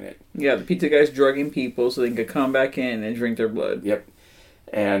who's doing it. Yeah, the pizza guy's drugging people so they can come back in and drink their blood. Yep.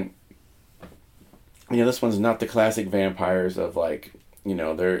 And, this one's not the classic vampires of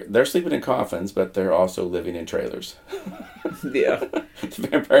they're sleeping in coffins, but they're also living in trailers. Yeah. The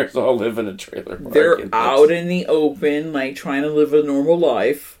vampires all live in a trailer park. They're out in the open, trying to live a normal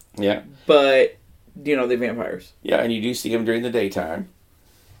life. Yeah. But... they're vampires. Yeah, and you do see them during the daytime.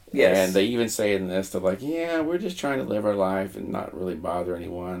 Yes. And they even say in this, they're like, yeah, we're just trying to live our life and not really bother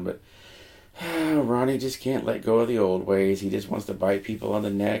anyone. But Ronnie just can't let go of the old ways. He just wants to bite people on the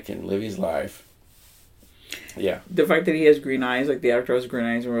neck and live his life. Yeah. The fact that he has green eyes, the actor has green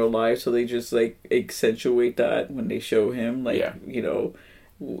eyes in real life, so they just, accentuate that when they show him.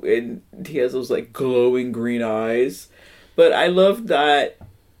 And he has those, glowing green eyes. But I love that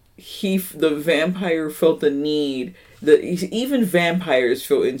the vampire felt the need. Even vampires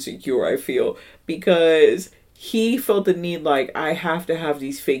feel insecure, I feel, because he felt the need, like, I have to have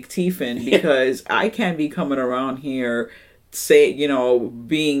these fake teeth in because I can't be coming around here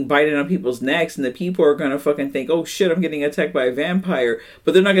biting on people's necks, and the people are gonna fucking think, oh shit, I'm getting attacked by a vampire,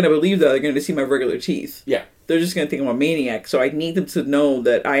 but they're not gonna believe that. They're gonna see my regular teeth. Yeah. They're just gonna think I'm a maniac. So I need them to know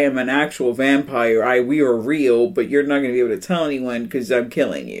that I am an actual vampire. We are real, but you're not gonna be able to tell anyone because I'm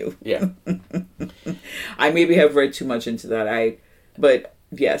killing you. Yeah. I maybe have read too much into that. But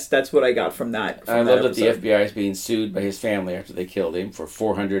yes, that's what I got from that. I love that the FBI is being sued by his family after they killed him for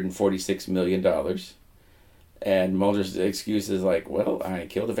 $446 million. And Mulder's excuse is like, well, I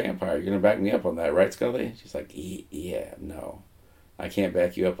killed a vampire. You're going to back me up on that, right, Scully? She's like, yeah, no. I can't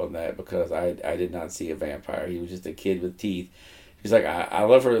back you up on that because I did not see a vampire. He was just a kid with teeth. She's like, I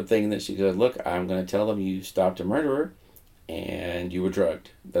love her thing that she goes, look, I'm going to tell them you stopped a murderer and you were drugged.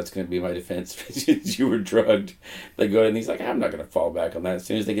 That's going to be my defense. You were drugged. They go and he's like, I'm not going to fall back on that. As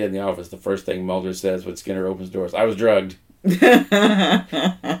soon as they get in the office, the first thing Mulder says when Skinner opens doors, I was drugged. He's like,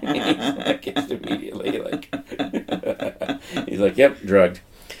 immediately like he's like, yep, drugged.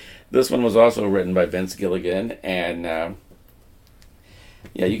 This one was also written by Vince Gilligan, and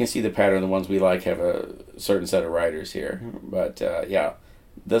you can see the pattern. The ones we like have a certain set of writers here, but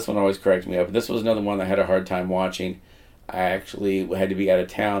this one always cracked me up. This was another one I had a hard time watching. I actually had to be out of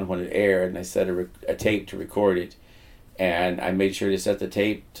town when it aired, and I set a tape to record it. And I made sure to set the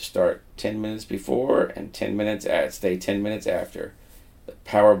tape to start 10 minutes before and stay 10 minutes after. The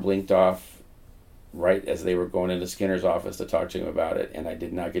power blinked off right as they were going into Skinner's office to talk to him about it, and I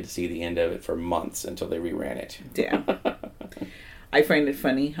did not get to see the end of it for months until they reran it. Yeah. I find it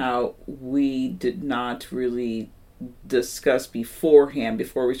funny how we did not really discuss beforehand,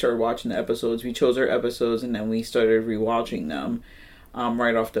 before we started watching the episodes. We chose our episodes and then we started rewatching them.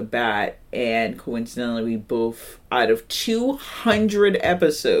 Right off the bat, and coincidentally we both, out of 200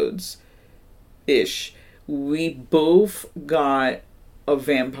 episodes ish, we both got a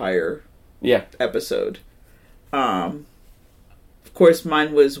vampire episode. Of course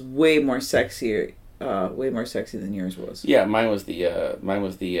mine was way more sexy than yours was. Yeah, mine was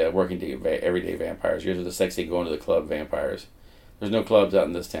the working day everyday vampires. Yours was the sexy going to the club vampires. There's no clubs out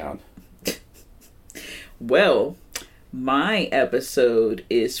in this town. Well, my episode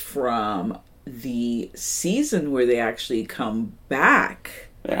is from the season where they actually come back.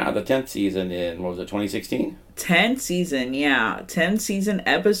 Yeah, the 10th season in, what was it, 2016? 10th season, yeah. 10th season,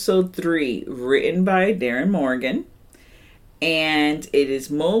 episode 3, written by Darren Morgan. And it is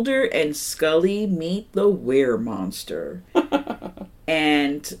Mulder and Scully meet the Weremonster.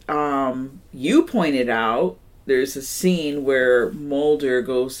 And you pointed out there's a scene where Mulder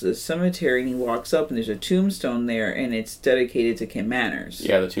goes to the cemetery and he walks up and there's a tombstone there and it's dedicated to Kim Manners.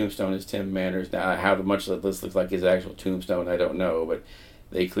 Yeah, the tombstone is Tim Manners. Now, how much of this looks like his actual tombstone, I don't know, but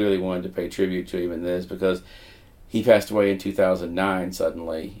they clearly wanted to pay tribute to him in this because he passed away in 2009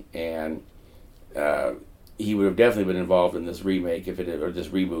 suddenly, and he would have definitely been involved in this remake or this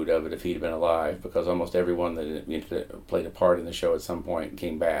reboot of it if he'd been alive, because almost everyone that played a part in the show at some point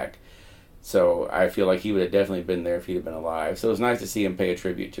came back. So I feel like he would have definitely been there if he'd have been alive. So it was nice to see him pay a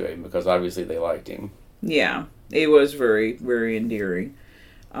tribute to him because obviously they liked him. Yeah, it was very, very endearing.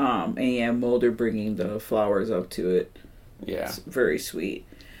 And Mulder bringing the flowers up to it. Yeah. It's very sweet.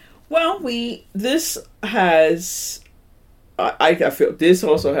 Well, this has... I feel this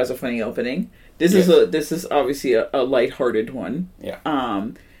also has a funny opening. This is obviously a lighthearted one. Yeah.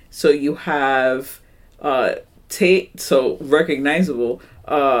 So you have recognizable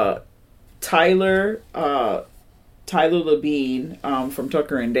Tyler Labine from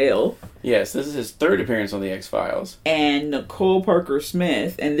Tucker and Dale. Yes, this is his third appearance on the X-Files. And Nicole Parker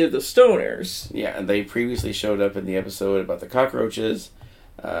Smith, and they're the Stoners. Yeah, and they previously showed up in the episode about the cockroaches,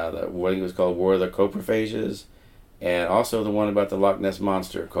 what was called War of the Coprophages, and also the one about the Loch Ness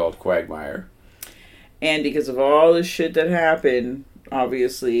Monster called Quagmire. And because of all the shit that happened,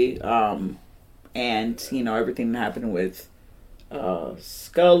 obviously, and, everything that happened with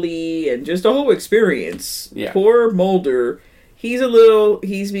Scully and just the whole experience. Yeah. Poor Mulder,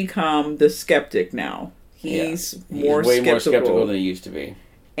 he's become the skeptic now. He's way more skeptical than he used to be.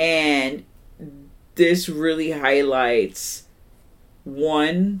 And this really highlights,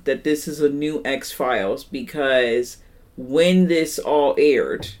 one, that this is a new X-Files, because when this all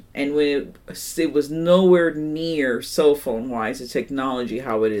aired, and when it was nowhere near cell phone wise, the technology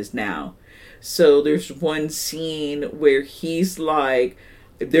how it is now. So there's one scene where he's like,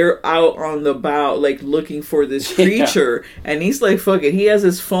 they're out on the bow, like, looking for this creature. And he's like, fuck it. He has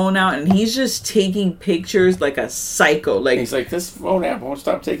his phone out, and he's just taking pictures like a psycho. Like, he's like, this phone app won't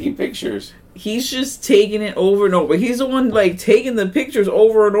stop taking pictures. He's just taking it over and over. He's the one, like, taking the pictures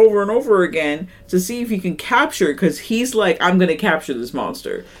over and over and over again to see if he can capture it, because he's like, I'm going to capture this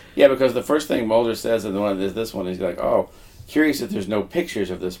monster. Yeah, because the first thing Mulder says in this one, he's like, oh, curious that there's no pictures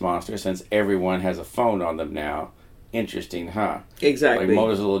of this monster since everyone has a phone on them now. Interesting, huh? Exactly. Like,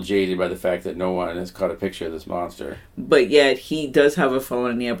 Mulder's a little jaded by the fact that no one has caught a picture of this monster. But yet, he does have a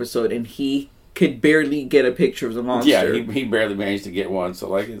phone in the episode, and he could barely get a picture of the monster. Yeah, he barely managed to get one. So,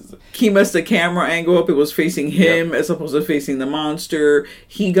 like, he messed the camera angle up. It was facing him as opposed to facing the monster.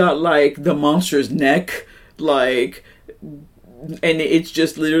 He got, like, the monster's neck, like, and it's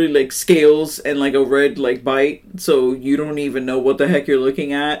just literally, like, scales and, like, a red, like, bite. So you don't even know what the heck you're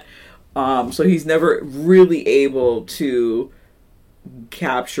looking at. So he's never really able to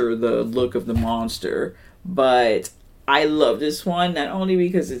capture the look of the monster. But I love this one, not only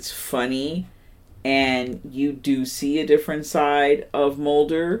because it's funny, and you do see a different side of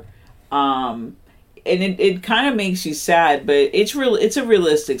Mulder, and it kind of makes you sad, but it's a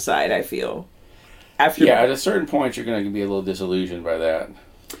realistic side, I feel. At a certain point you're going to be a little disillusioned by that.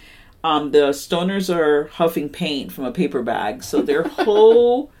 The stoners are huffing paint from a paper bag, so their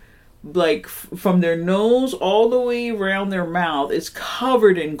whole like from their nose all the way around their mouth is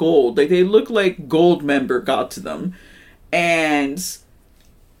covered in gold. Like, they look like Goldmember got to them, and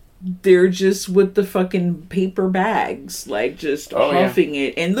they're just with the fucking paper bags, like, just huffing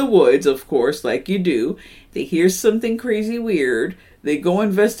it in the woods, of course, like you do. They hear something crazy weird. They go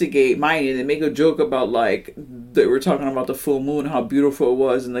investigate. Mind you, they make a joke about, like, they were talking about the full moon, how beautiful it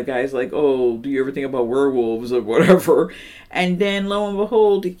was, and the guy's like, oh, do you ever think about werewolves or whatever? And then, lo and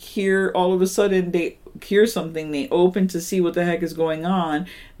behold, all of a sudden, they hear something. They open to see what the heck is going on.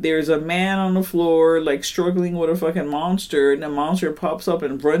 There's a man on the floor, like, struggling with a fucking monster, and the monster pops up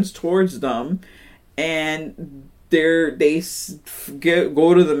and runs towards them, and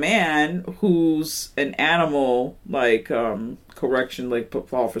go to the man, who's an animal, like, correction, like,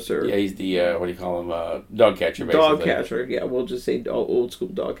 officer. Yeah, he's the, what do you call him, dog catcher, basically. Dog catcher, yeah, we'll just say old school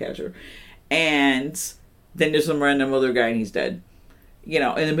dog catcher. And then there's some random other guy, and he's dead.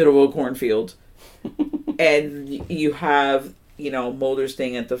 In the middle of a cornfield. And you have, Mulder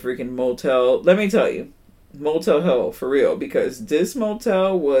staying at the freaking motel. Let me tell you, motel hell, for real, because this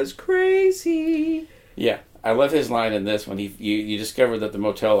motel was crazy. Yeah. I love his line in this when you discover that the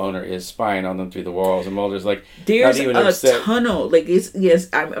motel owner is spying on them through the walls, and Mulder's like, there's not even a upset. tunnel. Like,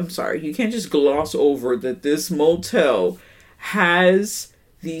 I'm sorry, you can't just gloss over that this motel has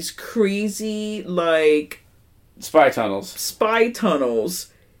these crazy, like, spy tunnels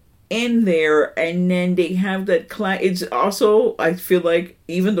in there, and then they have that it's also, I feel like,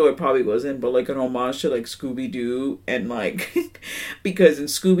 even though it probably wasn't, but like an homage to, like, Scooby-Doo, and, like, because in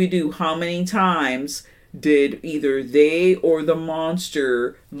Scooby-Doo, how many times did either they or the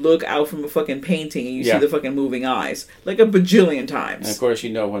monster look out from a fucking painting and you see the fucking moving eyes? Like a bajillion times. And of course,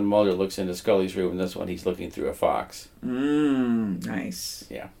 when Mulder looks into Scully's room, this one he's looking through a fox. Nice.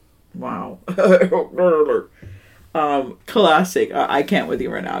 Yeah. Wow. Classic. I can't with you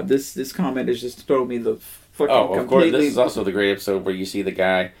right now. This comment is just throwing me the fucking of completely... course, this is also the great episode where you see the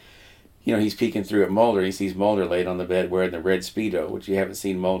guy, he's peeking through at Mulder. He sees Mulder laid on the bed wearing the red Speedo, which you haven't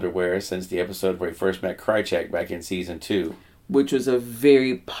seen Mulder wear since the episode where he first met Krychek back in season 2. Which was a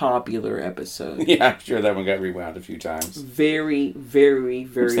very popular episode. Yeah, I'm sure that one got rewound a few times. Very, very,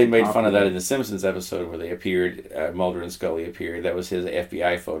 very Which they made popular. fun of that in the Simpsons episode where they appeared, Mulder and Scully appeared. That was his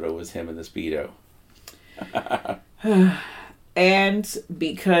FBI photo, was him in the Speedo. And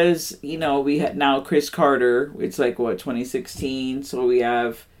because, we had now Chris Carter, it's like, 2016, so we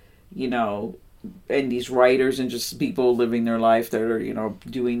have, and these writers and just people living their life that are,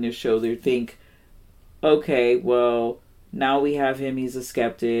 doing this show, they think, okay, well, now we have him, he's a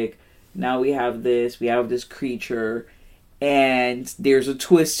skeptic, now we have this creature, and there's a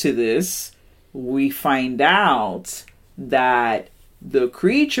twist to this. We find out that the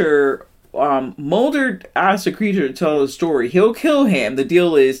creature... Mulder asks the creature to tell his story. He'll kill him. The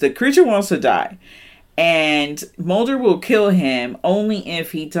deal is the creature wants to die, and Mulder will kill him only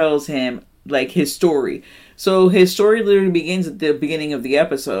if he tells him, like, his story. So his story literally begins at the beginning of the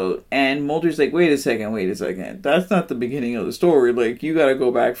episode, and Mulder's like, wait a second, that's not the beginning of the story, like, you gotta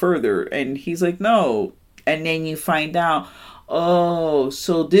go back further. And he's like, no. And then you find out, oh,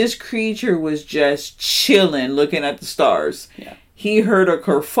 so this creature was just chilling looking at the stars. Yeah. He heard a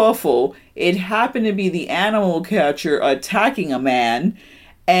kerfuffle. It happened to be the animal catcher attacking a man.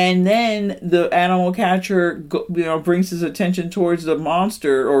 And then the animal catcher, brings his attention towards the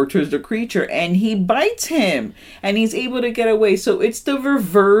monster or towards the creature, and he bites him, and he's able to get away. So it's the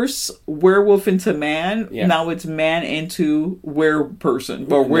reverse werewolf into man. Yeah. Now it's man into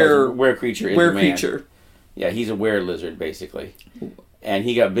were-person or were-creature into were-creature. Man. Yeah, he's a were-lizard basically, and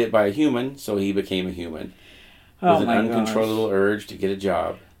he got bit by a human, so he became a human with an uncontrollable urge to get a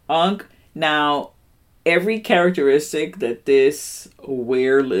job. Now. Every characteristic that this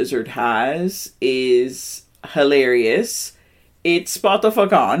were-lizard has is hilarious. It's spot the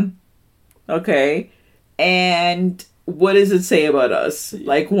fuck on. Okay? And what does it say about us?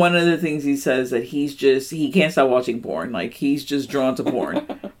 Like, one of the things he says that he can't stop watching porn. Like, he's just drawn to porn.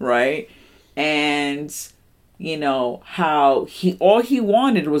 Right? And, how all he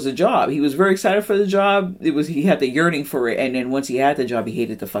wanted was a job. He was very excited for the job. He had the yearning for it. And then once he had the job, he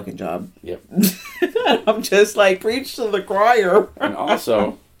hated the fucking job. Yep. I'm just like, preach to the choir. And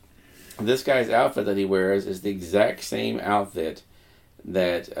also, this guy's outfit that he wears is the exact same outfit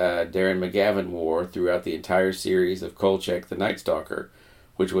that Darren McGavin wore throughout the entire series of Kolchak the Night Stalker,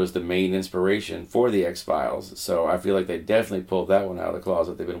 which was the main inspiration for the X-Files. So I feel like they definitely pulled that one out of the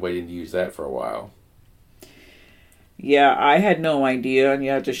closet. They've been waiting to use that for a while. Yeah, I had no idea, and you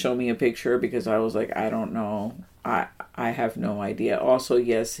had to show me a picture because I was like, I don't know. I have no idea. Also,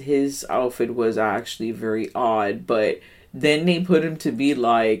 yes, his outfit was actually very odd, but then they put him to be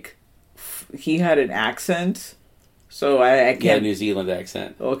like, he had an accent, so I can't... Yeah, New Zealand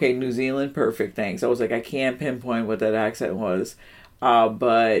accent. Okay, New Zealand, perfect, thanks. I was like, I can't pinpoint what that accent was,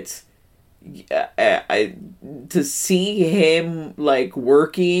 but... to see him, like,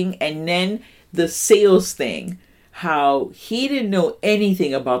 working, and then the sales thing... How he didn't know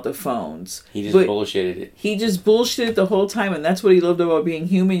anything about the phones. He just bullshitted it. He just bullshitted the whole time, and that's what he loved about being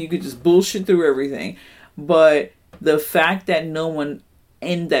human. You could just bullshit through everything. But the fact that no one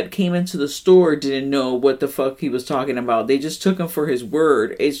that came into the store didn't know what the fuck he was talking about. They just took him for his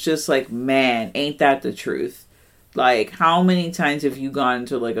word. It's just like, man, ain't that the truth? Like, how many times have you gone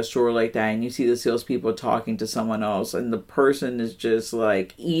into, like, a store like that and you see the salespeople talking to someone else and the person is just,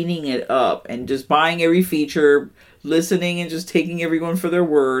 like, eating it up and just buying every feature, listening and just taking everyone for their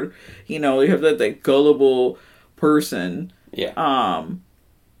word. You have that gullible person. Yeah.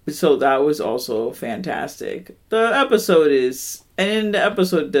 So that was also fantastic. The episode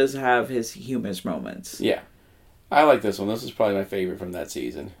does have his humorous moments. Yeah. I like this one. This is probably my favorite from that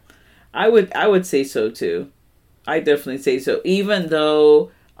season. I would say so, too. I definitely say so. Even though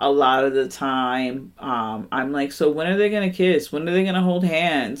a lot of the time, I'm like, so when are they going to kiss? When are they going to hold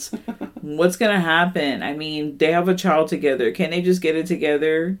hands? What's going to happen? I mean, they have a child together. Can they just get it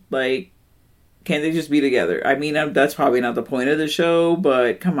together? Like, can they just be together? I mean, that's probably not the point of the show,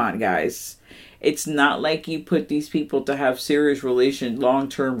 but come on, guys. It's not like you put these people to have serious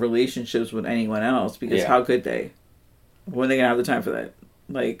long-term relationships with anyone else, because how could they? When are they going to have the time for that?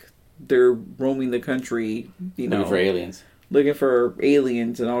 Like... They're roaming the country, looking for aliens. Looking for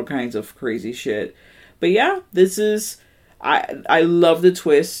aliens and all kinds of crazy shit. But yeah, this is... I love the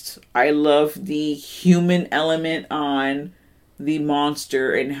twist. I love the human element on the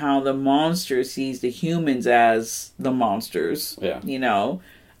monster and how the monster sees the humans as the monsters. Yeah.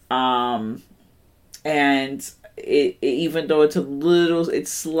 And even though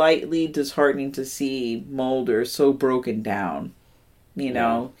it's slightly disheartening to see Mulder so broken down.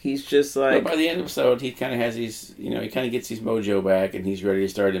 He's just like... But by the end of the episode, he kind of has these... he kind of gets his mojo back, and he's ready to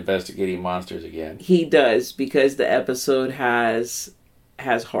start investigating monsters again. He does, because the episode has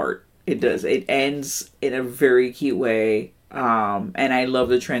heart. It does. It ends in a very cute way. And I love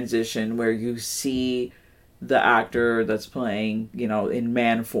the transition where you see the actor that's playing, in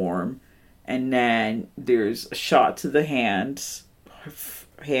man form. And then there's a shot to the hands,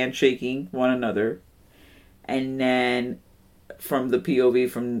 handshaking one another. And then... from the POV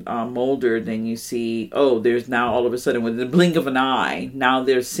from Mulder, then you see, there's now all of a sudden, with the blink of an eye, now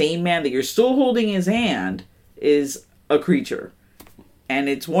there's same man that you're still holding his hand is a creature. And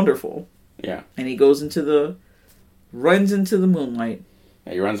it's wonderful. Yeah. And he runs into the moonlight.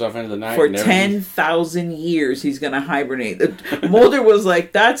 Yeah, he runs off into the night. For 10,000 years, he's going to hibernate. Mulder was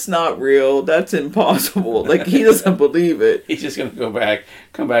like, that's not real. That's impossible. Like, he doesn't believe it. He's just going to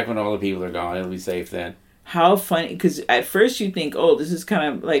come back when all the people are gone. It'll be safe then. How funny, because at first you think, this is kind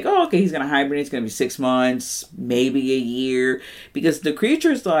of like, okay, he's going to hibernate, it's going to be 6 months, maybe a year, because the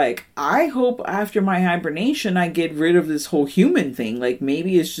creature's like, I hope after my hibernation I get rid of this whole human thing, like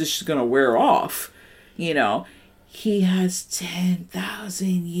maybe it's just going to wear off, he has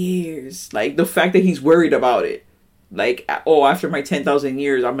 10,000 years, like the fact that he's worried about it, like, after my 10,000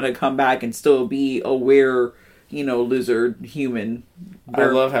 years I'm going to come back and still be aware, lizard, human I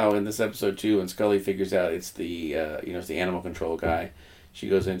love how in this episode too, when Scully figures out it's the it's the animal control guy, she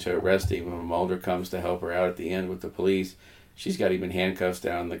goes in to arrest him. When Mulder comes to help her out at the end with the police, she's got him in handcuffs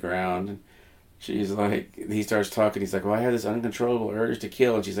down on the ground. And she's like, he starts talking. He's like, well, I have this uncontrollable urge to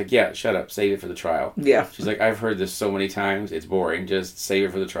kill. And she's like, yeah, shut up. Save it for the trial. Yeah. She's like, I've heard this so many times. It's boring. Just save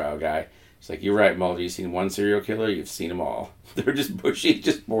it for the trial, guy. She's like, you're right, Mulder. You've seen one serial killer. You've seen them all. They're just she's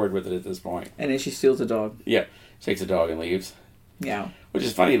just bored with it at this point. And then she steals a dog. Yeah. Takes a dog and leaves. Yeah. Which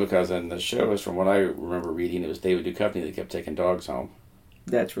is funny because in the shows, from what I remember reading, it was David Duchovny that kept taking dogs home.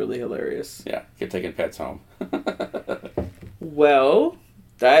 That's really hilarious. Yeah. Kept taking pets home. Well,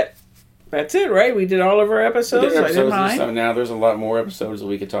 that's it, right? We did all of our episodes. So now there's a lot more episodes that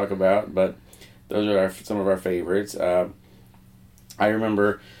we could talk about, but those are some of our favorites. I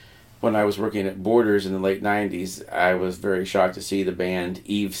remember when I was working at Borders in the late 90s, I was very shocked to see the band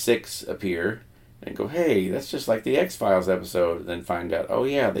Eve 6 appear and go, hey, that's just like the X-Files episode. And then find out, oh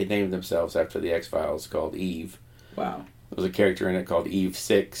yeah, they named themselves after the X-Files called Eve. Wow. There was a character in it called Eve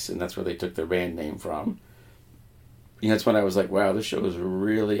 6, and that's where they took their band name from. That's when I was like, wow, this show is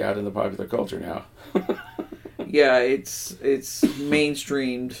really out in the popular culture now. Yeah, it's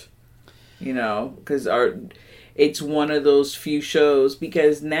mainstreamed, because it's one of those few shows,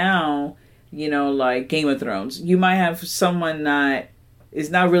 because now, like Game of Thrones, you might have someone that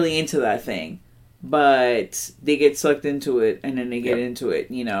is not really into that thing, but they get sucked into it, and then they get into it,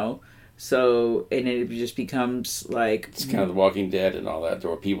 So, and it just becomes like... It's kind of The Walking Dead and all that. There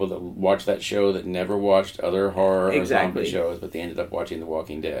were people that watched that show that never watched other horror or zombie shows, but they ended up watching The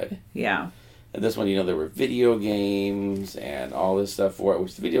Walking Dead. Yeah. And this one, there were video games and all this stuff for it,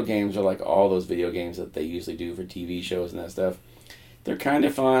 which the video games are like all those video games that they usually do for TV shows and that stuff. They're kind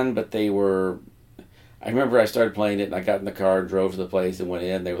of fun, but they were... I remember I started playing it, and I got in the car and drove to the place and went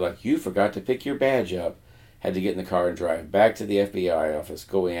in. They were like, you forgot to pick your badge up. Had to get in the car and drive back to the FBI office,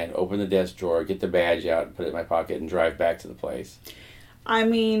 go in, open the desk drawer, get the badge out, and put it in my pocket, and drive back to the place. I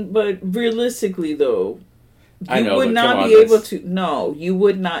mean, but realistically, though, you would not be able to... No, you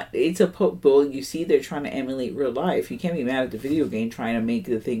would not... It's a bull. You see, they're trying to emulate real life. You can't be mad at the video game trying to make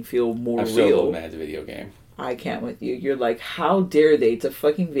the thing feel more real. I'm still a little mad at the video game. I can't with you. You're like, how dare they? It's a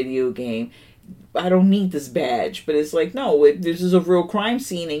fucking video game. I don't need this badge. But it's like, no, this is a real crime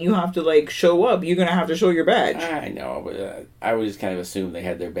scene and you have to, show up. You're going to have to show your badge. I know, but I would just kind of assume they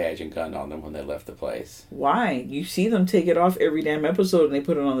had their badge and gun on them when they left the place. Why? You see them take it off every damn episode and they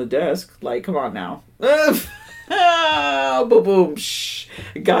put it on the desk. Come on now. Boom, boom, shh.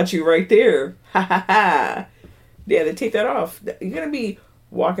 Got you right there. Ha, ha, ha. Yeah, they take that off. You're going to be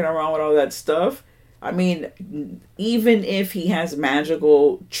walking around with all that stuff. I mean, even if he has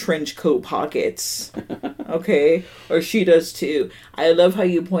magical trench coat pockets, okay, or she does too. I love how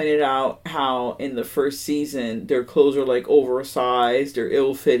you pointed out how in the first season their clothes are oversized, they're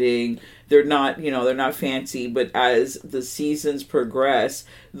ill-fitting, they're not fancy. But as the seasons progress,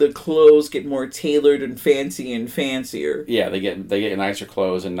 the clothes get more tailored and fancy and fancier. Yeah, they get nicer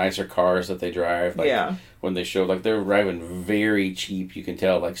clothes and nicer cars that they drive. Yeah. When they show, they're driving very cheap, you can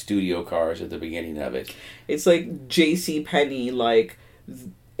tell, studio cars at the beginning of it. It's like JCPenney, 80s,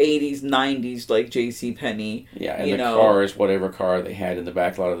 90s, JCPenney. Yeah, and the car is whatever car they had in the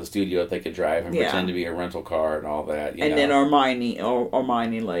back lot of the studio that they could drive and pretend to be a rental car and all that. Then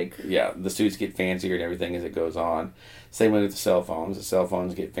Armani, Yeah, the suits get fancier and everything as it goes on. Same way with the cell phones. The cell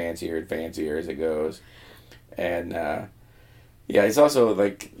phones get fancier and fancier as it goes. And, yeah, it's also,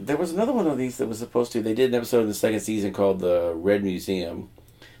 there was another one of these that was supposed to... They did an episode in the second season called The Red Museum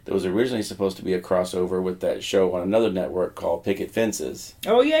that was originally supposed to be a crossover with that show on another network called Picket Fences.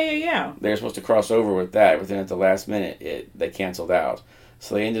 Oh, yeah. They were supposed to cross over with that, but then at the last minute, they canceled out.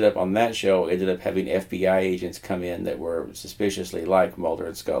 So they ended up on that show, having FBI agents come in that were suspiciously like Mulder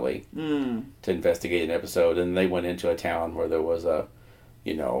and Scully to investigate an episode, and they went into a town where there was a,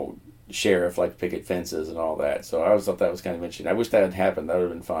 sheriff picket fences and all that. So I always thought that was kind of interesting. I wish that had happened. That would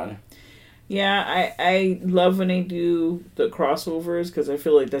have been fun. Yeah, I love when they do the crossovers because I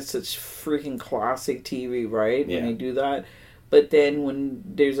feel like that's such freaking classic TV, right? Yeah. When they do that. But then when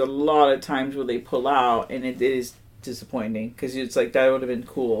there's a lot of times where they pull out and it is disappointing because it's that would have been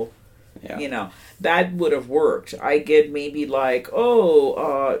cool. Yeah. That would have worked. I get maybe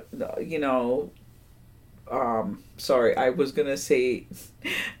sorry, I was gonna say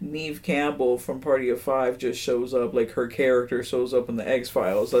Neve Campbell from Party of Five just shows up, her character shows up in the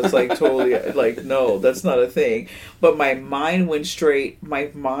X-Files. That's totally, no, that's not a thing. But my mind went straight,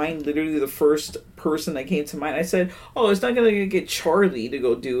 literally the first person that came to mind, I said, oh, it's not gonna get Charlie to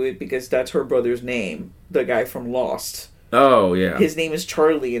go do it because that's her brother's name, the guy from Lost. Oh, yeah. His name is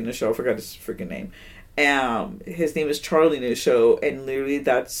Charlie in the show, I forgot his freaking name. His name is Charlie in his show, and literally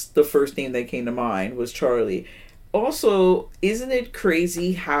that's the first name that came to mind was Charlie. Also, isn't it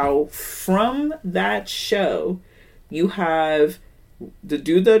crazy how from that show you have the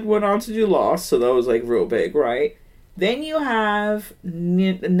dude that went on to do Lost, so that was like real big, right? Then you have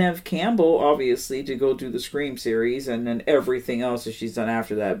Neve Campbell, obviously, to go do the Scream series, and then everything else that she's done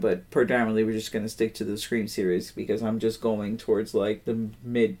after that. But predominantly, we're just going to stick to the Scream series because I'm just going towards like the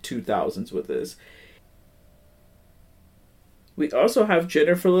mid-2000s with this. We also have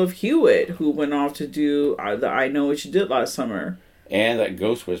Jennifer Love Hewitt, who went off to do the I Know What You Did Last Summer. And that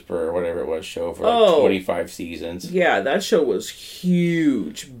Ghost Whisperer, or whatever it was, show for like 25 seasons. Yeah, that show was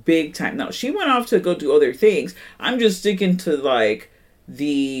huge. Big time. Now, she went off to go do other things. I'm just sticking to, like,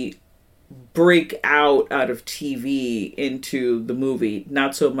 the breakout out of TV into the movie.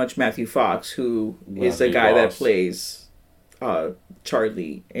 Not so much Matthew Fox, who is the guy that plays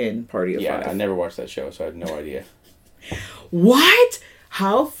Charlie in Party of Five. Yeah, I never watched that show, so I have no idea. What?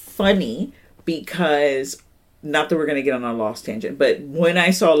 How funny, because... Not that we're going to get on a Lost tangent, but when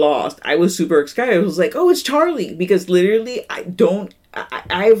I saw Lost, I was super excited. I was like, oh, it's Charlie. Because literally,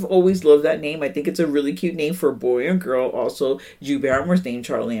 I've always loved that name. I think it's a really cute name for a boy and girl. Also, Drew Barrymore's named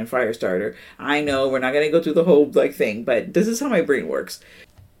Charlie in Firestarter. I know, we're not going to go through the whole like thing, but this is how my brain works.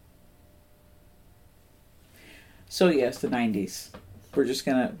 So yes, the 90s. We're just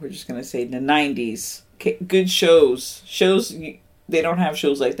gonna say the 90s. Good shows. They don't have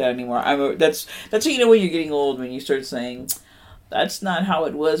shows like that anymore. That's how you know when you're getting old, when you start saying, that's not how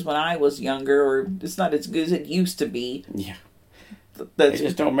it was when I was younger, or it's not as good as it used to be. Yeah. They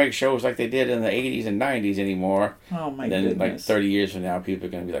just don't make shows like they did in the 80s and 90s anymore. Oh my goodness. Then like 30 years from now, people are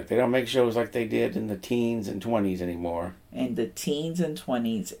going to be like, they don't make shows like they did in the teens and 20s anymore. And the teens and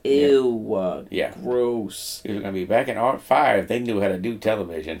 20s, ew. Yeah. Gross. People are going to be back in Art 5. They knew how to do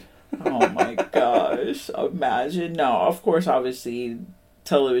television. Oh my gosh. Imagine. No, of course, obviously,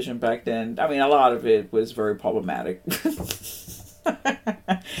 television back then, I mean, a lot of it was very problematic.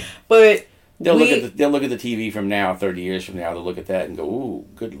 But they'll look at the TV from now, 30 years from now, they'll look at that and go, ooh,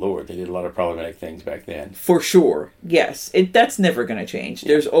 good Lord, they did a lot of problematic things back then. For sure. Yes. That's never going to change. Yeah.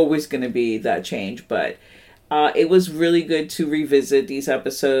 There's always going to be that change, but it was really good to revisit these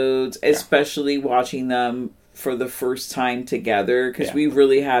episodes, especially watching them for the first time together, because we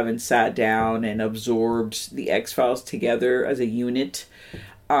really haven't sat down and absorbed the X-Files together as a unit.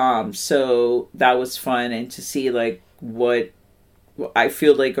 So that was fun, and to see like what I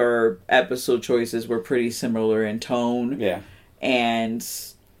feel like our episode choices were pretty similar in tone. Yeah. And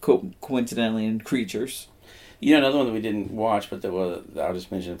coincidentally in creatures. You know, another one that we didn't watch, but I'll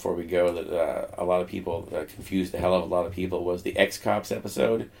just mention before we go that a lot of people confused the hell out of a lot of people was the X-Cops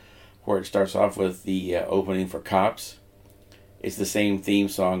episode, where it starts off with the opening for Cops. It's the same theme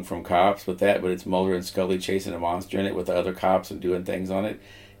song from Cops with that, but it's Mulder and Scully chasing a monster in it with the other cops and doing things on it.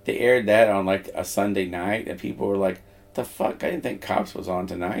 They aired that on like a Sunday night, and people were like, the fuck? I didn't think Cops was on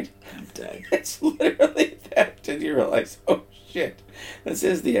tonight. I'm dead. It's literally that. And you realize, oh shit, this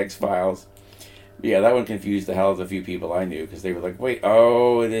is the X-Files. Yeah, that one confused the hell out of a few people I knew, because they were like, wait,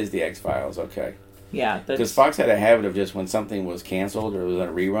 oh, it is the X-Files, okay. Yeah, because Fox had a habit of just when something was canceled or was on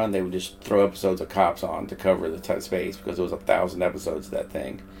a rerun, they would just throw episodes of Cops on to cover the space, because there was 1,000 episodes of that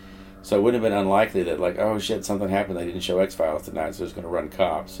thing. So it wouldn't have been unlikely that, like, oh shit, something happened, they didn't show X-Files tonight, so it's going to run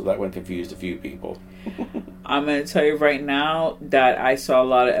Cops. So that one confused a few people. I'm going to tell you right now that I saw a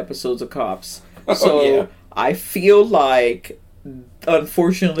lot of episodes of Cops. Oh, so yeah. I feel like,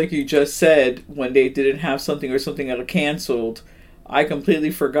 unfortunately, like you just said, when they didn't have something or something got canceled, I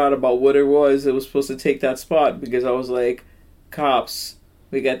completely forgot about what it was that was supposed to take that spot, because I was like, Cops,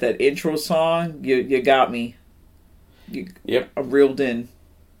 we got that intro song, you got me. Yep. I'm reeled in.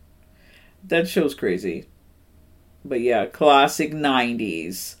 That show's crazy. But yeah, classic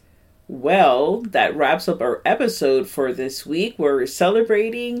 90s. Well, that wraps up our episode for this week. We're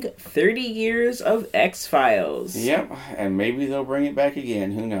celebrating 30 years of X-Files. Yep, and maybe they'll bring it back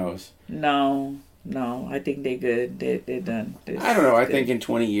again. Who knows? No, I think they're good. They're done. I don't know. I think in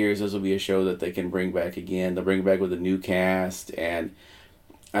 20 years, this will be a show that they can bring back again. They'll bring it back with a new cast. And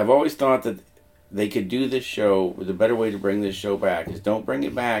I've always thought that they could do this show, the better way to bring this show back is don't bring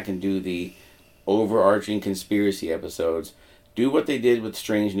it back and do the overarching conspiracy episodes. Do what they did with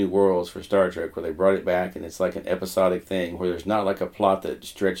Strange New Worlds for Star Trek, where they brought it back and it's like an episodic thing, where there's not like a plot that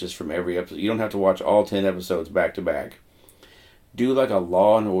stretches from every episode. You don't have to watch all 10 episodes back to back. Do like a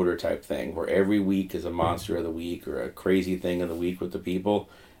Law and Order type thing, where every week is a monster of the week or a crazy thing of the week with the people,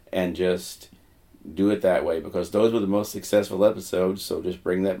 and just do it that way, because those were the most successful episodes, so just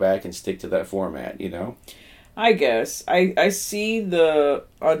bring that back and stick to that format, you know? I guess I see the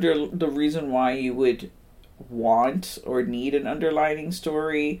reason why you would want or need an underlining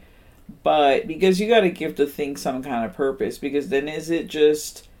story, but because you got to give the thing some kind of purpose, because then is it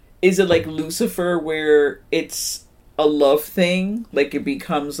like Lucifer where it's a love thing, like it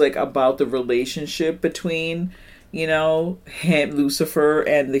becomes like about the relationship between, you know, Lucifer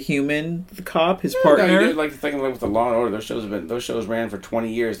and the human, the cop, his partner. No, you did like the thing with the Law and Order. Those shows ran for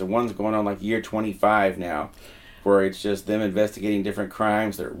 20 years. The one's going on like year 25 now, where it's just them investigating different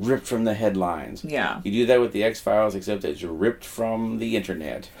crimes that are ripped from the headlines. Yeah. You do that with the X-Files, except it's ripped from the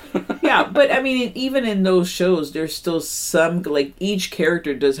internet. Yeah, but I mean, even in those shows, there's still some, like, each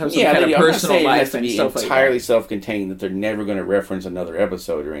character does have some kind of personal life and stuff like that. Entirely self-contained, that they're never going to reference another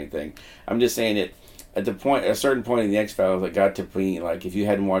episode or anything. I'm just saying it. At a certain point in the X-Files, it got to be like, if you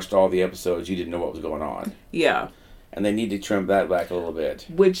hadn't watched all the episodes, you didn't know what was going on. Yeah. And they need to trim that back a little bit.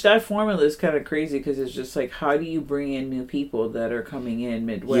 Which, that formula is kind of crazy, because it's just like, how do you bring in new people that are coming in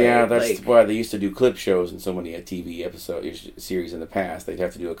midway? Yeah, that's why they used to do clip shows in so many TV series in the past. They'd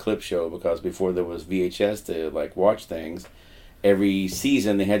have to do a clip show, because before there was VHS to, like, watch things, every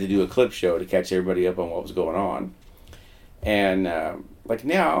season they had to do a clip show to catch everybody up on what was going on. And, like,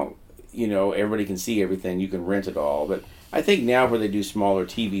 now, you know, everybody can see everything. You can rent it all. But I think now where they do smaller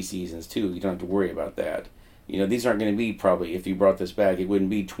TV seasons, too, you don't have to worry about that. You know, these aren't going to be probably, if you brought this back, it wouldn't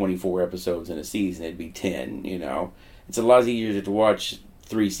be 24 episodes in a season. It'd be 10, you know. It's a lot easier to watch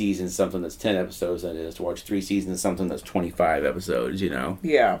 3 seasons something that's 10 episodes than it is to watch 3 seasons something that's 25 episodes, you know.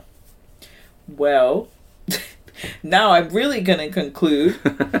 Yeah. Well, now I'm really going to conclude.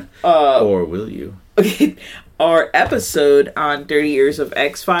 Or will you? Our episode on 30 Years of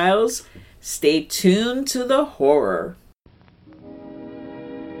X-Files. Stay tuned to the horror.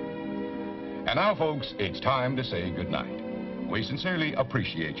 And now, folks, it's time to say goodnight. We sincerely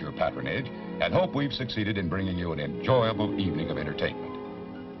appreciate your patronage and hope we've succeeded in bringing you an enjoyable evening of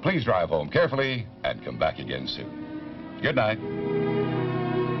entertainment. Please drive home carefully and come back again soon. Good night.